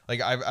 Yeah. Yeah.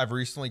 Like, I've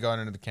recently gone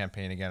into the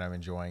campaign again. I'm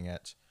enjoying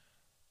it.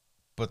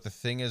 But the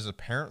thing is,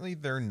 apparently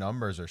their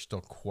numbers are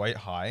still quite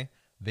high.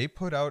 They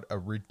put out a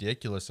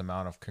ridiculous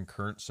amount of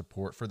concurrent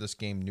support for this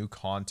game, new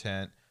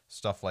content,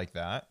 stuff like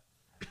that.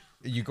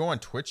 You go on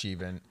Twitch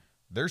even,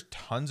 there's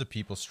tons of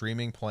people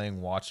streaming,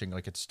 playing, watching.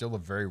 Like, it's still a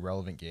very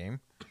relevant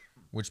game,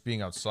 which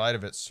being outside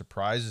of it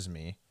surprises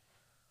me.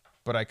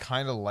 But I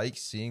kind of like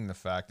seeing the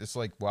fact, it's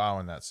like WoW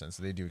in that sense.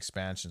 They do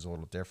expansions a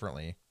little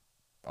differently.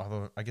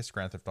 Although, I guess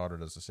Grand Theft Auto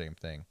does the same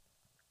thing.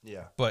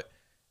 Yeah. But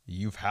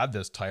you've had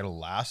this title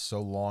last so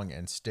long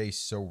and stay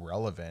so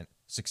relevant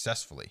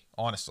successfully,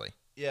 honestly.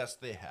 Yes,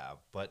 they have,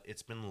 but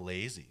it's been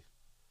lazy.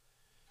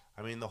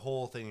 I mean, the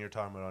whole thing you're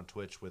talking about on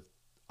Twitch with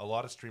a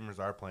lot of streamers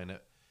are playing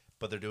it,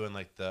 but they're doing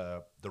like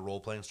the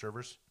role-playing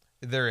servers.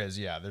 There is,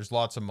 yeah. There's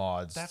lots of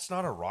mods. That's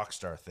not a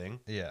Rockstar thing.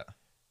 Yeah.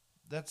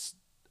 That's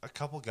a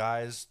couple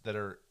guys that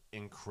are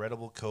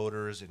incredible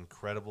coders,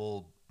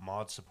 incredible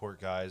mod support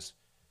guys.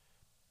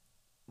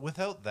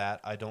 Without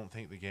that, I don't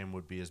think the game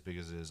would be as big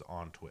as it is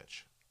on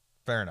Twitch.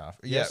 Fair enough.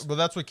 Yes. Yeah, well,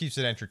 that's what keeps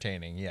it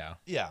entertaining, yeah.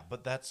 Yeah,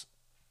 but that's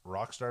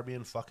Rockstar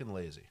being fucking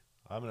lazy.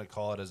 I'm going to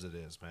call it as it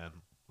is, man.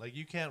 Like,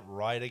 you can't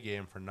ride a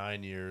game for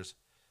 9 years.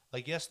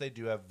 Like, yes, they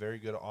do have very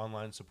good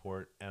online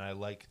support, and I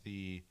like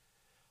the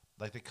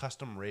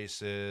custom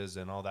races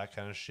and all that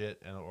kind of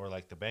shit, and or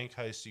like the bank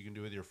heists you can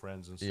do with your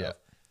friends and stuff. Yeah.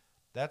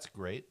 That's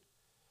great.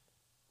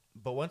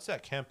 But once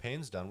that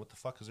campaign's done, what the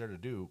fuck is there to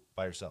do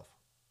by yourself?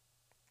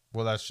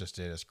 Well, that's just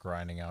it. It's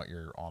grinding out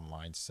your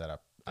online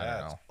setup. I don't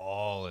know. That's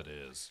all it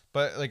is.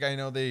 But, like, I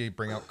know they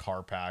bring out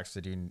car packs.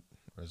 They do,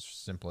 as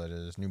simple as it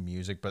is, new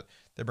music. But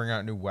they bring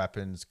out new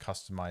weapons,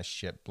 customized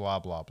shit, blah,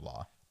 blah,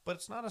 blah. But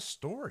it's not a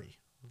story.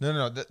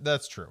 No,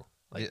 that's true.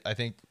 Like, I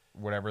think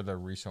whatever the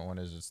recent one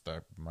is, it's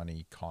the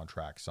money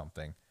contract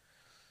something.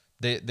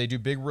 They do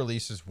big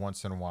releases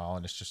once in a while,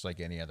 and it's just like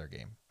any other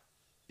game.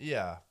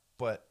 Yeah,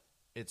 but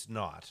it's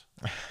not.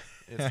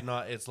 It's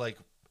not. It's like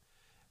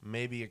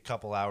maybe a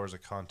couple hours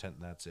of content,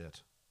 and that's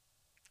it.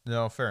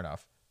 No, fair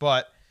enough.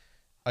 But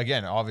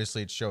again,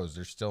 obviously it shows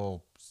they're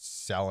still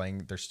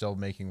selling. They're still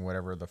making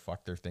whatever the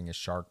fuck their thing is,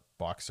 Shark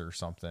Bucks or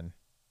something.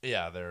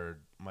 Yeah, they're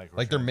microtransactions.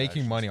 Like, they're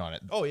making money on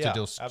it. Oh, yeah,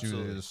 to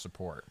absolutely. do the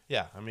support.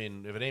 Yeah, I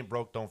mean, if it ain't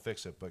broke, don't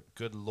fix it. But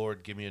good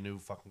Lord, give me a new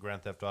fucking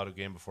Grand Theft Auto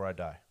game before I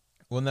die.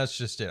 Well, and that's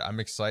just it. I'm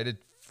excited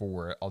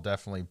for it. I'll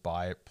definitely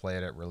buy it, play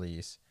it at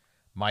release.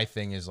 My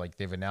thing is, like,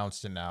 they've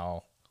announced it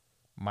now.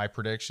 My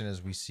prediction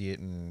is we see it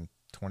in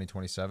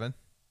 2027.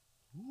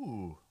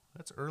 Ooh,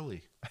 that's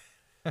early.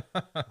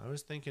 I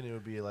was thinking it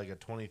would be like a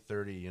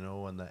 2030, you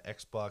know, when the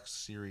Xbox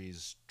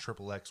Series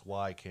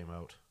XXXY came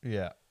out.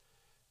 Yeah.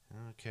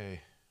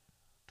 Okay.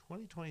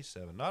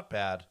 2027. Not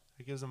bad.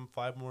 It gives them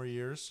 5 more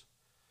years.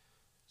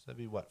 So that'd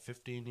be what,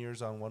 15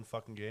 years on one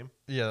fucking game?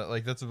 Yeah,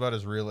 like that's about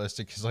as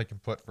realistic as I can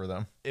put for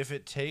them. If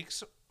it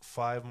takes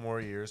 5 more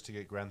years to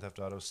get Grand Theft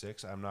Auto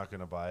 6, I'm not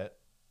going to buy it.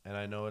 And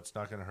I know it's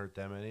not going to hurt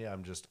them any.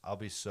 I'll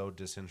be so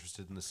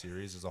disinterested in the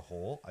series as a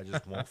whole. I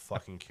just won't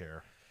fucking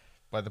care.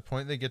 By the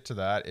point they get to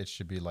that, it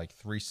should be like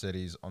 3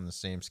 cities on the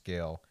same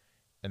scale,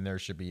 and there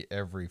should be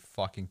every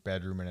fucking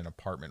bedroom in an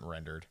apartment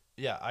rendered.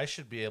 Yeah, I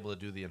should be able to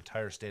do the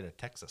entire state of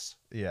Texas.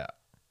 Yeah.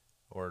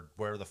 Or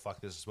where the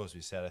fuck this is supposed to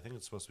be set. I think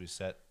it's supposed to be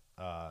set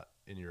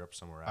in Europe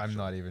somewhere, actually. I'm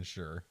not even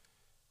sure.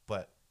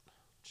 But,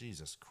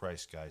 Jesus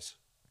Christ, guys.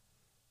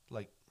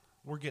 Like,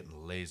 we're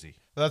getting lazy.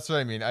 That's what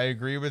I mean. I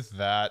agree with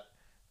that.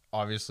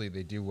 Obviously,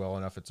 they do well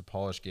enough. It's a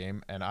polished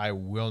game, and I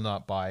will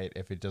not buy it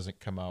if it doesn't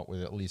come out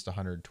with at least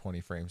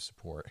 120 frame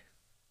support.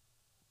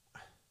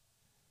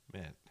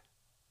 Man,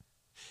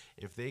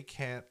 if they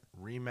can't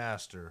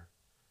remaster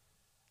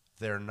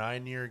their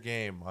 9-year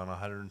game on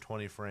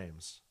 120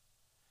 frames,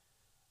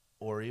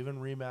 or even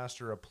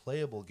remaster a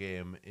playable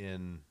game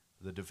in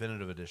the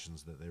definitive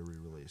editions that they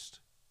re-released,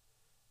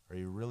 are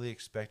you really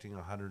expecting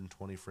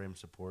 120 frame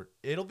support?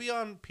 It'll be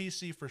on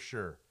PC for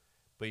sure,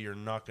 but you're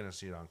not going to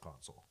see it on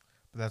console.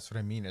 But that's what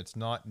I mean. It's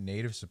not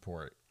native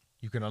support.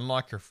 You can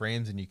unlock your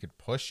frames and you could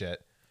push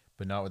it,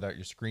 but not without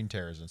your screen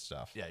tears and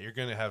stuff. Yeah, you're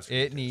going to have screen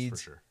It tears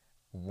needs for sure.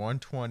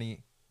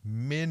 120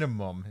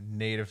 minimum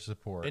native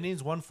support. It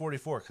needs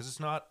 144 because it's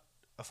not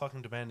a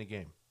fucking demanding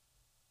game.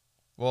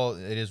 Well,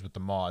 it is with the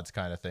mods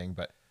kind of thing,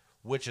 but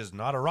Which is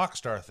not a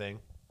Rockstar thing.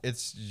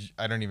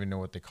 I don't even know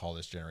what they call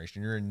this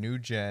generation. You're a new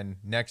gen,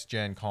 next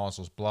gen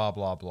consoles, blah,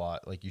 blah, blah.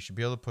 Like, you should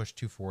be able to push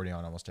 240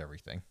 on almost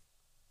everything.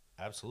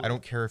 Absolutely. I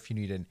don't care if you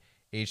need an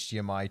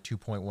HDMI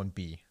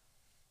 2.1B.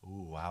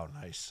 Ooh, wow,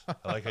 nice.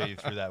 I like how you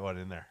threw that one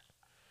in there.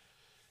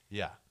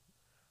 Yeah.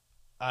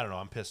 I don't know.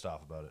 I'm pissed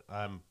off about it.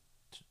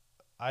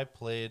 I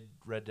played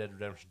Red Dead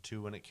Redemption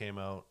 2 when it came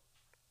out,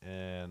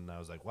 and I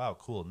was like, wow,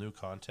 cool, new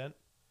content.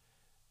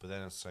 But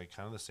then it's like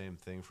kind of the same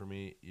thing for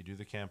me. You do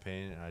the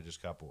campaign, and I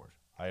just got bored.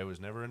 I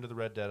was never into the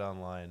Red Dead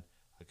Online.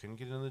 I couldn't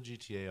get into the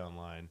GTA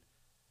Online.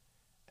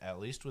 At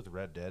least with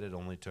Red Dead, it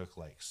only took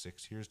like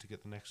 6 years to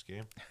get the next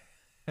game.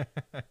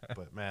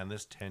 But man,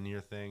 this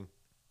 10-year thing,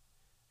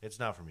 it's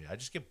not for me. I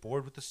just get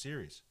bored with the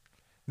series.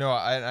 No,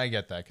 I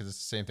get that because it's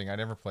the same thing. I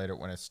never played it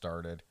when it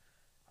started.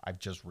 I've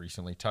just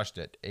recently touched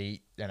it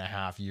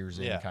 8.5 years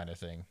in kind of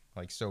thing.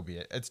 Like, so be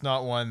it. It's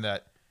not one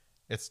that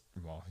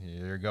well,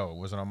 here you go. It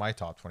wasn't on my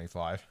top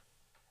 25.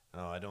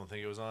 No, I don't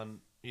think it was on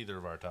either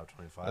of our top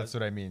 25. That's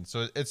what I mean.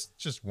 So it's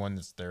just one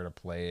that's there to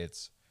play.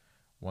 It's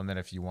one that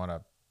if you want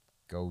to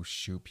go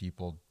shoot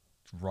people,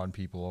 run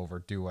people over,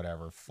 do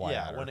whatever, fly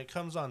at her. When it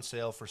comes on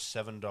sale for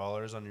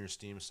 $7 on your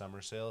Steam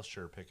summer sale,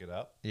 sure, pick it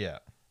up. Yeah.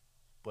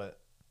 But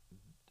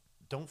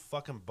don't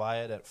fucking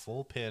buy it at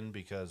full pin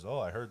because, oh,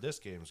 I heard this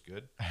game's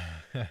good.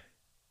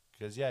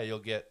 Because, yeah, you'll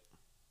get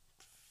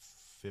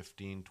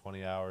 15,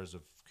 20 hours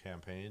of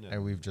campaign.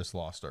 And we've just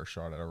lost our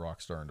shot at a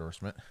Rockstar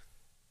endorsement.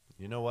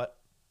 You know what?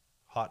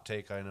 Hot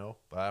take, I know,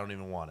 but I don't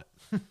even want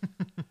it.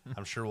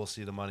 I'm sure we'll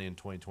see the money in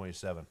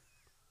 2027.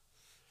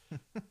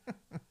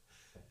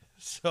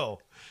 So,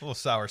 A little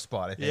sour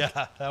spot, I think.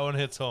 yeah, that one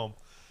hits home.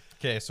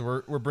 Okay, so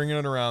we're bringing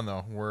it around,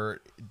 though. We're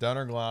done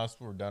our glass.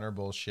 We're done our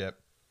bullshit.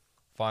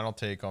 Final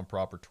take on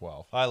Proper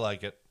 12. I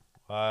like it.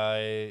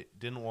 I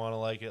didn't want to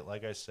like it,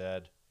 like I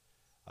said.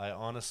 I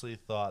honestly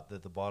thought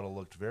that the bottle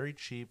looked very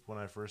cheap when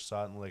I first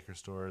saw it in liquor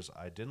stores.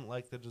 I didn't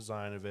like the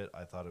design of it.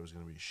 I thought it was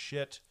going to be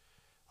shit.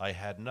 I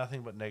had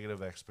nothing but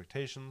negative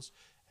expectations,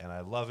 and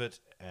I love it,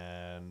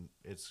 and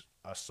it's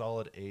a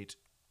solid 8.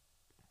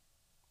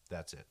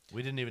 That's it.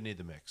 We didn't even need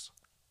the mix.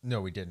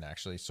 No, we didn't,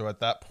 actually. So at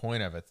that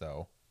point of it,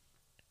 though,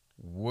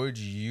 would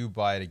you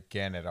buy it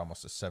again at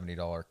almost a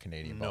 $70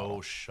 Canadian bottle?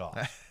 No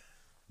shot.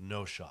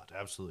 No shot.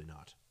 Absolutely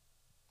not.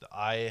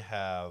 I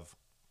have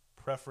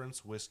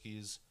preference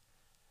whiskeys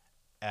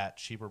at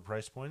cheaper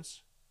price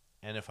points,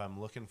 and if I'm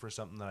looking for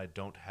something that I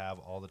don't have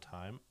all the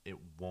time, it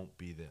won't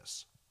be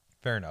this.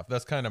 Fair enough.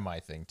 That's kind of my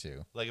thing,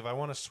 too. Like, if I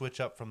want to switch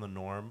up from the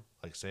norm,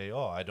 like say,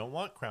 oh, I don't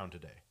want Crown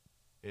today,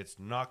 it's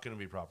not going to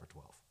be Proper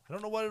 12. I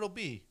don't know what it'll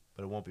be,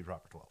 but it won't be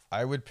Proper 12.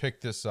 I would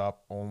pick this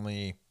up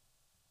only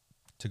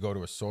to go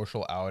to a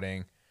social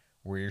outing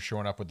where you're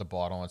showing up with the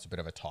bottle and it's a bit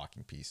of a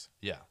talking piece.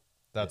 Yeah.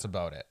 That's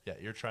about it. Yeah,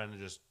 you're trying to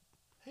just,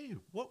 hey,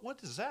 what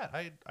is that?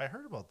 I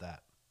heard about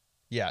that.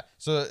 Yeah.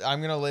 So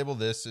I'm going to label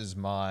this as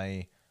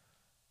my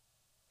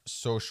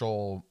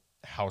social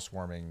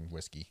housewarming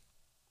whiskey.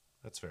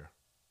 That's fair.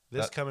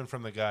 This coming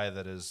from the guy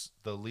that is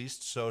the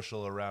least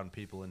social around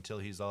people until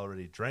he's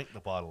already drank the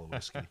bottle of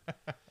whiskey.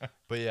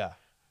 But yeah,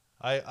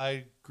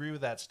 I agree with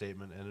that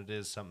statement, and it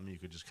is something you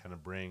could just kind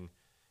of bring,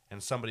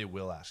 and somebody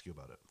will ask you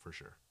about it for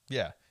sure.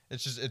 Yeah.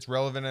 It's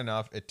relevant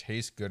enough. It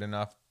tastes good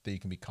enough that you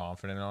can be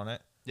confident on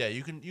it. Yeah,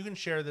 you can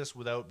share this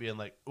without being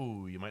like,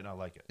 ooh, you might not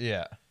like it.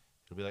 Yeah.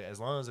 It'll be like, as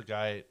long as a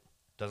guy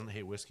doesn't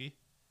hate whiskey,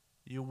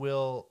 you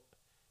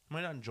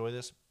might not enjoy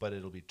this, but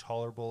it'll be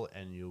tolerable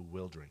and you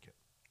will drink it.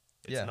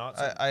 It's Yeah, not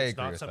I it's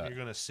agree not with something that.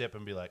 you're gonna sip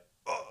and be like,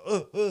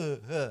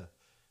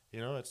 you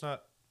know, it's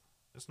not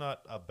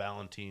a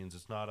Ballantines,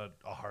 it's not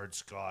a hard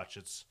Scotch.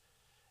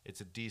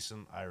 It's a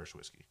decent Irish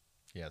whiskey.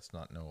 Yeah, it's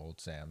not no Old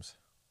Sam's.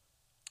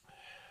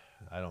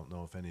 I don't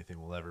know if anything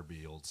will ever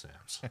be Old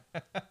Sam's.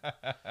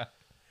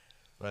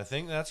 But I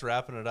think that's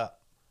wrapping it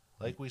up.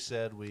 Like we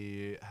said,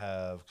 we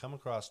have come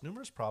across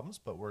numerous problems,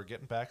 but we're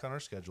getting back on our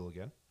schedule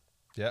again.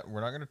 Yeah,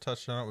 we're not going to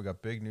touch on it. We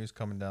got big news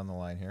coming down the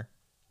line here.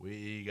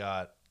 We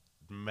got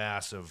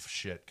massive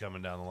shit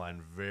coming down the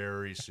line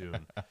very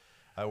soon.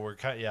 Like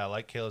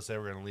Kayla said,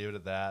 we're going to leave it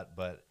at that,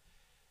 but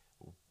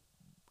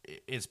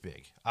it's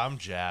big. I'm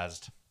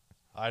jazzed.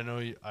 I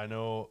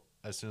know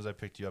as soon as I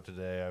picked you up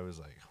today, I was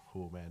like,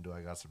 oh man, do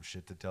I got some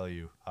shit to tell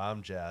you.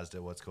 I'm jazzed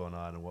at what's going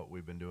on and what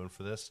we've been doing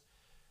for this.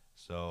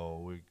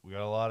 So we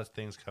got a lot of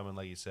things coming,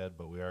 like you said,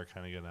 but we are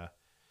kind of going to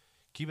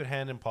keep it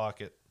hand in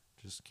pocket.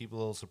 Just keep a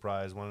little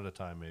surprise one at a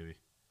time, maybe.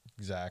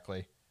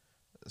 Exactly.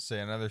 Say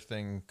another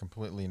thing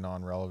completely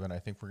non-relevant. I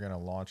think we're going to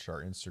launch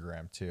our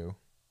Instagram too.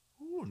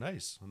 Ooh,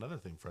 nice. Another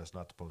thing for us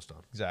not to post on.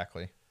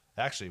 Exactly.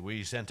 Actually,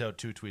 we sent out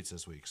 2 tweets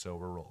this week, so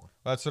we're rolling.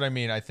 That's what I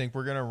mean. I think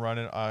we're going to run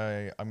it.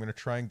 I'm going to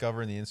try and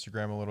govern the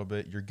Instagram a little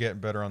bit. You're getting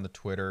better on the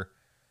Twitter.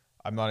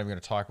 I'm not even going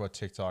to talk about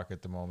TikTok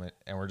at the moment,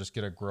 and we're just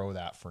going to grow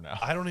that for now.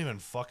 I don't even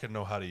fucking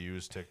know how to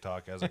use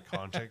TikTok as a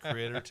content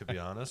creator, to be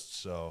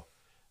honest. So,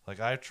 like,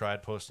 I've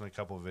tried posting a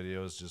couple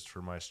videos just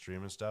for my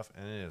stream and stuff,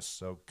 and it is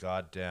so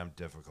goddamn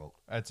difficult.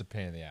 That's a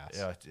pain in the ass.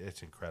 Yeah,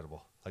 it's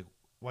incredible. Like,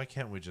 why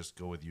can't we just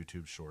go with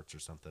YouTube Shorts or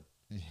something?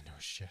 You know,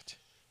 shit.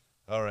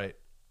 All right.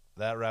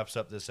 That wraps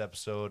up this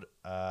episode.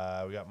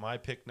 We got my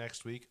pick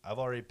next week. I've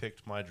already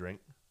picked my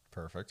drink.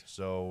 Perfect.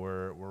 So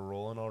we're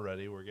rolling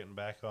already. We're getting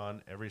back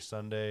on every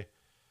Sunday.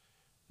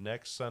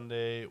 Next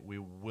Sunday, we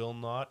will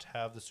not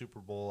have the Super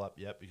Bowl up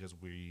yet because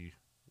we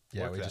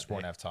just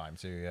won't have time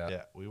to.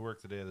 Yeah, we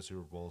work the day of the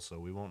Super Bowl, so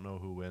we won't know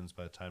who wins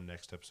by the time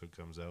next episode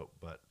comes out.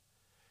 But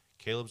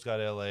Caleb's got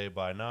LA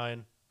by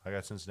 9. I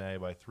got Cincinnati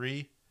by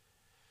 3.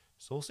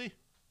 So we'll see.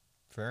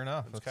 Fair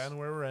enough. That's kind of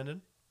where we're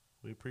ending.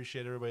 We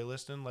appreciate everybody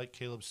listening. Like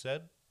Caleb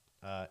said,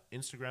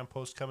 Instagram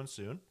post coming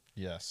soon.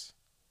 Yes.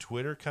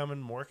 Twitter coming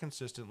more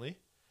consistently.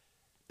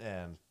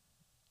 And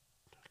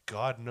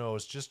God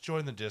knows, just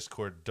join the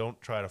Discord. Don't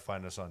try to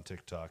find us on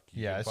TikTok.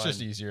 It's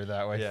just easier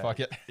that way. Yeah, Fuck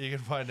it. You can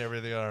find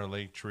everything on our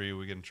link tree.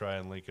 We can try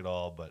and link it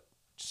all, but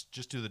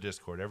just do the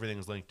Discord.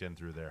 Everything's linked in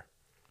through there.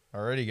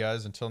 Alrighty,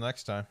 guys. Until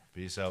next time.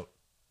 Peace out.